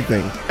destroying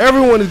everything.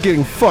 Everyone is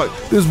getting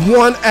fucked. There's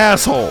one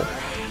asshole.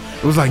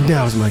 It was like,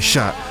 now's my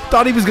shot.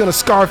 Thought he was gonna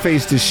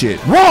Scarface this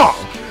shit. Wrong!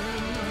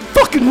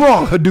 Fucking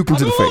wrong. Hadouken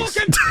to the face.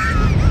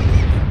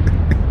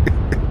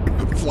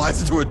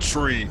 Flies into a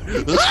tree.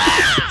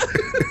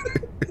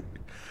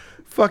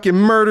 Fucking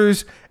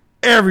murders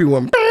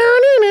everyone.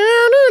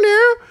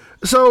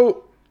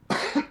 So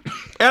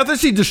after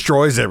she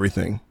destroys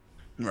everything,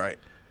 right,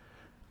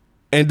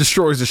 and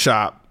destroys the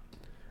shop,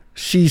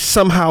 she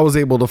somehow was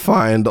able to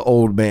find the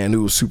old man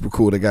who was super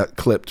cool that got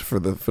clipped for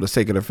the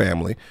sake of the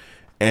family.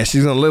 And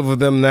she's gonna live with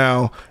them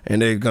now,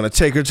 and they're gonna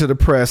take her to the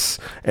press,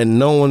 and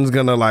no one's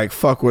gonna like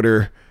fuck with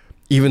her,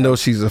 even though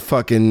she's a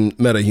fucking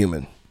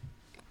metahuman.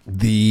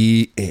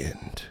 The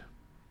end.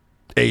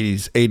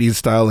 80s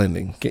style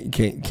ending.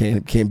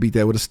 Can't beat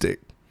that with a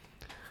stick.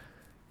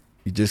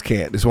 You just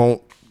can't.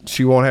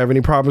 She won't have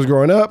any problems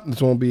growing up.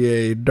 This won't be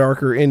a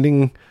darker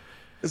ending.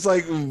 It's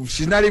like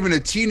she's not even a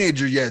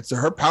teenager yet, so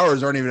her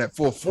powers aren't even at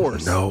full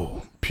force.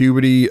 No.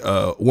 Puberty,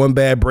 one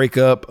bad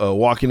breakup,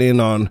 walking in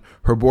on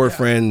her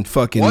boyfriend,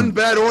 fucking... One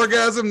bad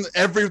orgasm,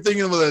 everything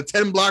with a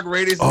 10-block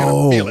radius is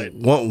going to feel it.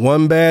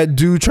 One bad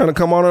dude trying to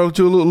come on her a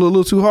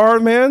little too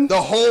hard, man.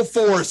 The whole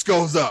force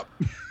goes up.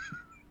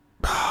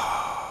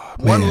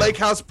 One lake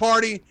house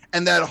party,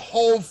 and that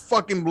whole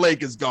fucking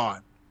lake is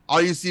gone.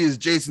 All you see is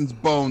Jason's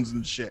bones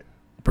and shit.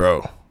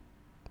 Bro.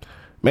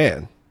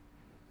 Man.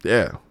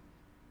 Yeah.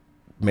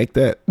 Make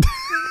that.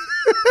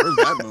 Where's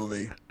that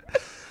movie?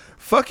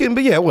 Fucking,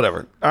 but yeah,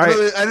 whatever. All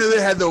right. I know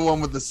they had the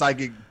one with the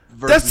psychic.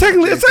 That's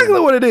technically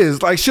what it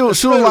is. Like she'll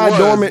lie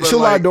dormant. She'll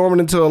lie dormant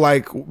until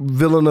like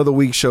villain of the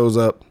week shows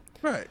up,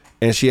 right?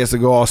 And she has to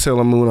go all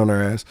Sailor Moon on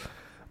her ass.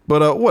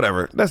 But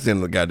whatever. That's the end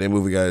of the goddamn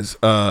movie, guys.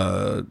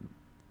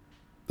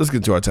 Let's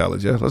get to our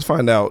tallies. Yeah, let's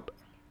find out.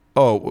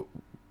 Let's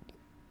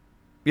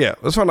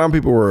find out how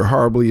people were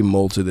horribly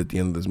molted at the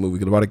end of this movie.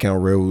 The body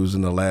count rose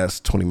in the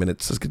last 20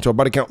 minutes. Let's get to our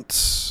body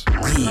counts.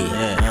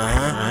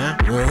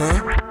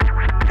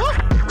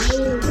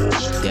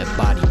 That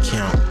body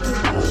count.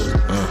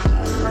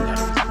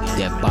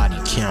 That body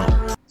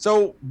count.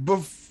 So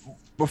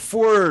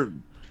before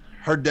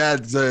her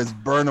dad says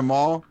burn them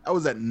all, I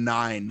was at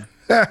 9.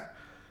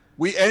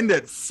 We end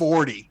at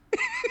 40.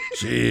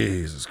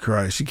 Jesus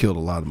Christ. She killed a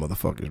lot of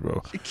motherfuckers,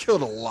 bro. She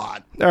killed a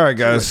lot. All right,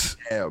 guys.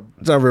 It's time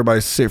for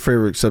everybody's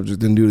favorite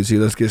subject and do this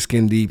here. Let's get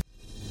skin deep.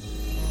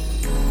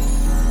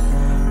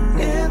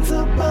 It's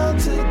about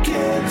to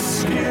get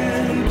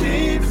skin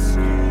deep.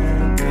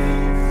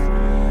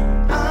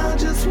 I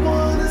just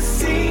wanna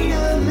see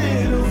a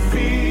little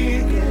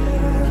feet.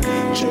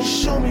 Just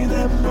show me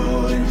that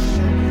booty.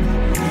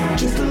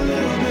 Just a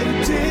little bit.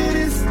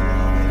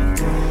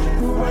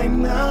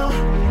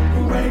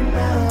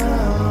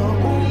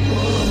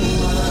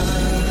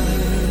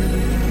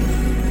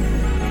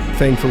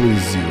 Thankfully,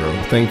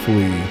 zero.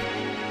 Thankfully,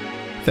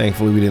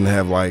 we didn't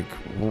have like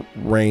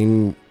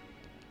Rain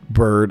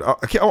Bird. I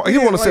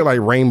didn't want to say like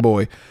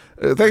Rainboy.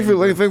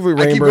 Thankfully, I keep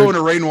Rainbird. going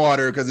to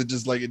Rainwater because it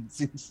just like it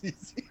seems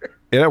easier.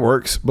 Yeah, that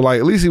works. But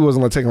like, at least he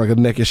wasn't like taking like a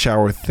naked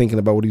shower thinking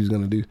about what he was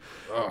gonna do.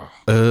 All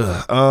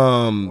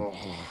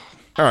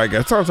right,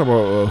 guys. Talk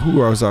about who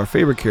was our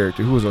favorite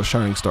character. Who was our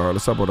shining star?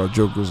 Let's talk about our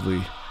Joe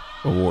Grizzly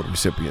Award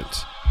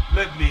recipients.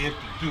 Let me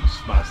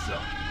introduce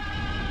myself.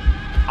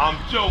 I'm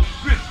Joe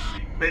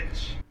Grizzly,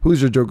 bitch.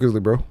 Who's your Joe Grizzly,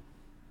 bro?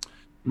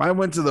 Mine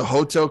went to the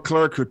hotel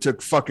clerk who took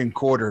fucking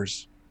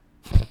quarters.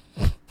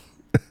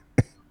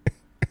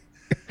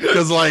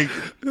 Because like,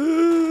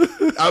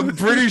 I'm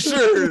pretty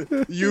sure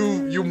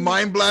you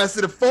mind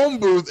blasted a phone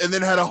booth and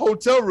then had a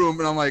hotel room,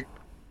 and I'm like,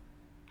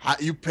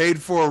 you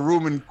paid for a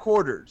room in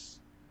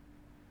quarters.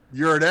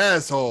 You're an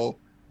asshole.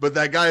 But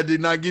that guy did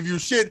not give you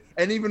shit,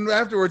 and even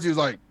afterwards he was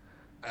like,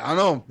 I don't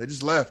know, they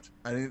just left.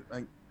 I didn't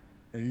like,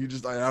 and you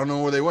just I don't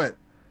know where they went.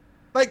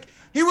 Like,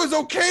 he was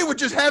okay with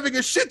just having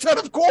a shit ton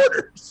of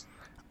quarters.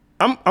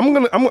 I'm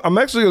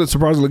actually gonna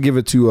surprisingly give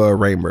it to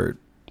Rainbird.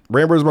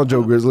 Rainbird's my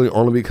Joe Grizzly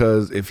only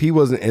because if he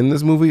wasn't in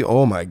this movie,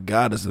 oh my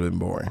god, this would have been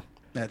boring.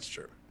 That's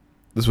true.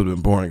 This would have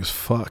been boring as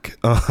fuck.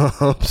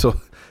 So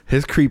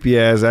his creepy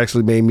ass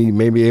actually made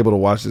me able to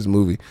watch this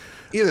movie.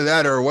 Either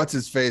that or what's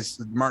his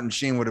face, Martin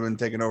Sheen would have been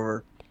taken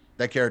over.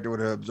 That character would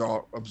have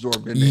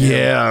absorbed into him.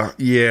 Yeah, It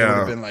would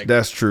have been like,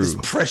 that's true.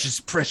 This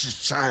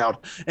precious child,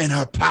 and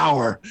her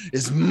power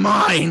is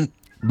mine.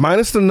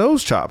 Minus the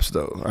nose chops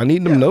though. I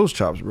need them nose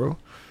chops, bro.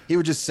 He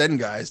would just send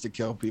guys to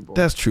kill people.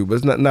 That's true, but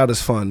it's not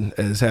as fun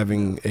as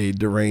having a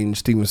deranged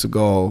Steven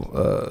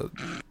Seagal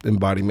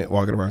embodiment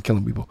walking around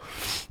killing people.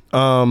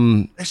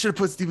 They should have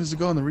put Steven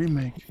Seagal in the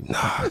remake.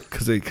 Nah,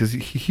 because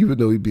he would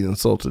know he'd be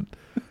insulted.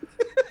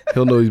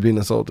 He'll know he's being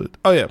insulted.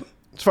 Oh yeah,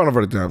 it's final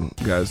verdict down,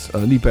 guys.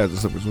 Knee pads and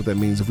slippers. What that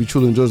means? If we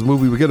truly enjoy the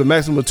movie, we give a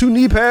maximum of 2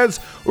 knee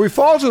pads, or we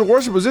fall to the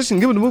worst position,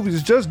 given the movie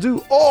is just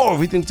due. Or if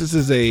we think this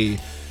is a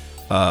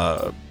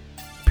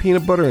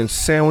peanut butter and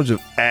sandwich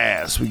of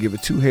ass, we give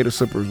it 2 hater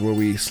slippers where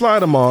we slide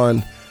them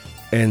on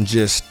and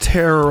just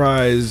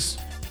terrorize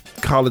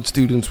college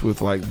students with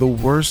like the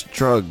worst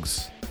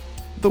drugs.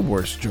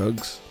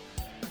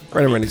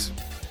 Right, Randy's.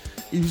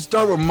 You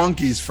start with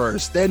monkeys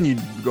first, then you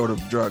go to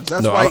drugs.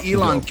 That's why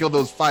Elon killed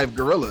those 5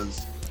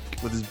 gorillas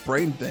with his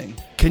brain thing.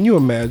 Can you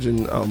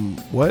imagine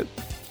what?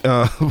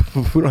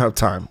 We don't have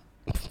time.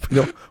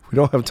 We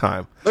don't have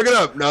time. Look it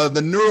up. Now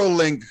the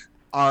Neuralink,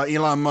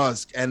 Elon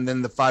Musk, and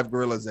then the 5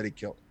 gorillas that he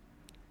killed.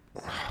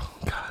 Oh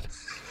God.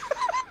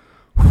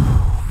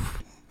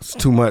 It's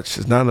too much.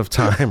 It's not enough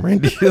time,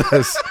 Randy.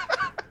 I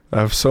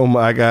have so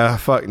much. I got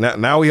fuck.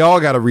 Now we all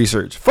got to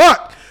research.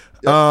 Fuck.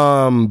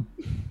 Yep.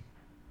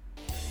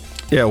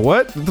 Yeah.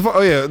 What? The fuck?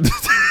 Oh yeah.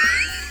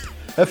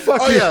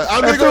 Yeah.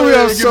 I'm gonna go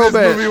ahead and give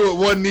this movie with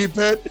 1 knee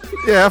pad.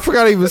 Yeah, I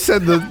forgot I even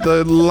said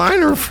the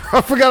liner.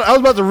 I forgot. I was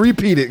about to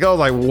repeat it. I was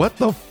like, what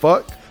the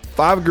fuck?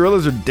 5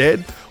 gorillas are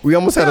dead. We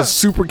almost had a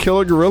super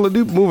killer gorilla,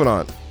 dude. Moving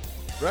on.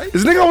 Right?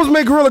 This nigga almost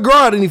made Gorilla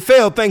Grodd and he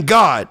failed. Thank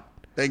God.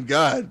 Thank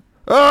God.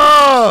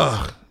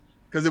 Ugh.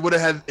 Because it would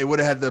have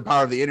had the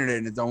power of the internet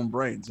in its own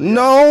brain. So, yeah.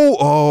 No.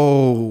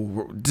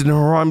 Oh,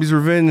 Harambe's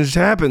Revenge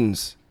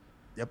happens.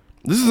 Yep.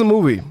 This is a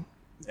movie.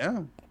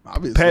 Yeah.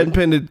 Obviously. Patent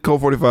pended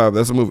Code 45.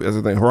 That's a movie. That's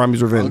the thing.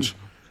 Harambe's Revenge.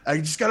 I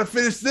just gotta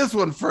finish this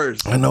one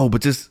first. I know,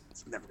 but just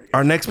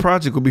our next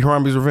project will be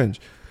Harambe's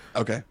Revenge.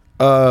 Okay.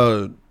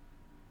 A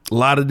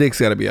lot of dicks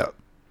gotta be out.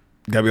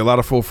 Gotta be a lot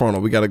of full frontal.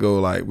 We gotta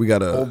go like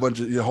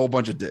a whole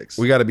bunch of dicks.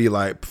 We gotta be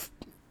like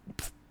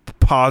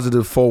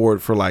positive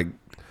forward for like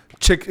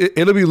chick.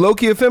 It'll be low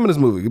key a feminist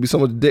movie. It'll be so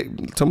much dick,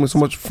 so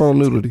much frontal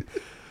nudity.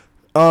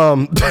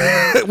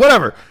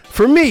 Whatever.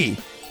 For me,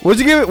 what'd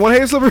you give it? 1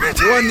 hair slipper?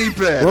 1 knee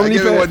pad. I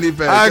give it 1 knee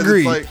pad. I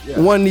agree. Like,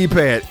 1 knee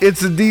pad.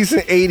 It's a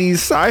decent 80s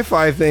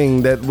sci-fi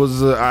thing that was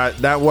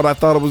that what I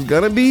thought it was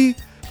gonna be.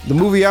 The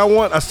movie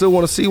I still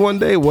want to see one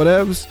day.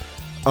 Whatevs.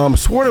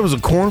 Swore there was a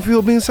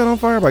cornfield being set on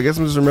fire, but I guess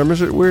I'm just remembering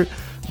shit weird.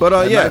 But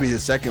that yeah, might be the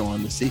second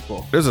one, the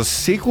sequel. There's a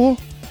sequel.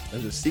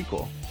 There's a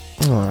sequel.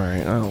 All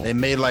right, I don't. They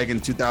made like in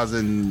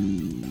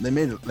 2000. They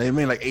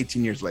made like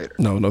 18 years later.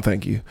 No,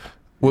 thank you.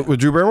 With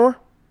Drew Barrymore?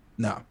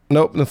 No.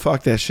 Nope. No,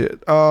 fuck that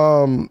shit.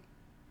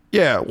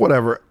 Yeah,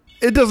 whatever.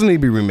 It doesn't need to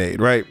be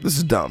remade, right? This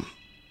is dumb.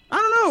 I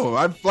don't know.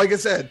 Like I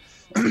said,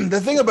 the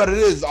thing about it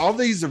is all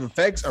these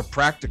effects are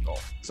practical.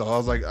 So I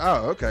was like,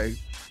 oh, okay.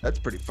 That's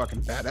pretty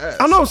fucking badass.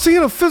 I know.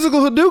 Seeing a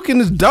physical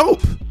Hadouken is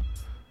dope.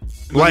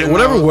 Like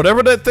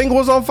whatever that thing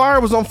was on fire,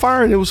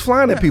 and it was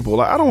flying at people.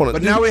 Like I don't want to.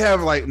 But now we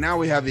have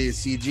the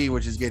CG,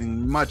 which is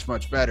getting much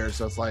better.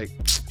 So it's like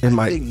it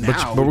might,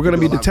 but we're gonna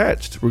be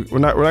detached. We're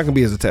not gonna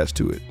be as attached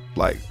to it.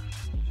 Like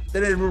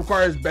then it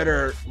requires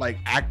better like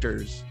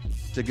actors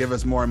to give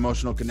us more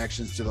emotional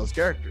connections to those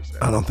characters.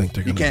 I don't think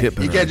they're gonna get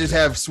better. You can't just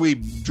have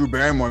sweet Drew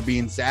Barrymore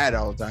being sad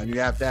all the time. You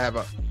have to have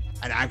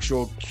an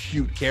actual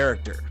cute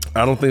character.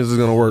 I don't think this is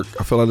gonna work.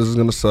 I feel like this is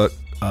gonna suck.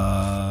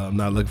 I'm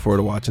not looking forward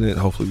to watching it.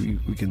 Hopefully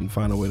we can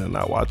find a way to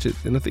not watch it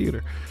in the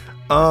theater.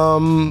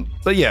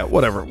 But yeah,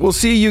 whatever. We'll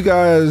see you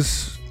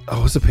guys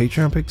Oh, is it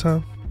Patreon pick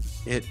time?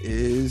 It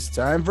is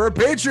time for a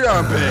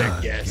Patreon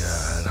pick.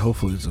 Yes. God,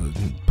 hopefully it's a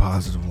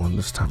positive one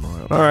this time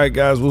around. All right,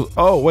 guys.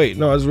 Oh, wait.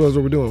 No, I just realized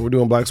what we're doing. We're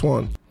doing Black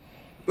Swan.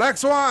 Black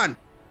Swan.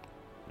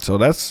 So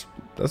that's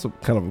a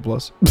kind of a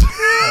plus.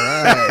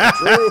 All right.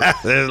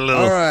 True.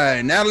 All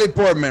right. Natalie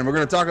Portman. We're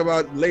going to talk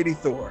about Lady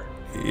Thor.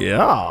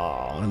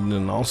 Yeah. And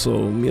then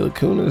also Mila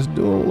Kunis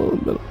doing a little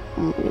bit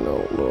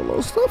of,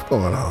 little stuff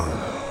going on.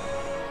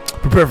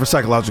 Prepare for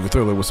psychological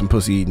thriller with some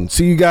pussy eating.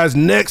 See you guys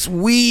next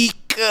week.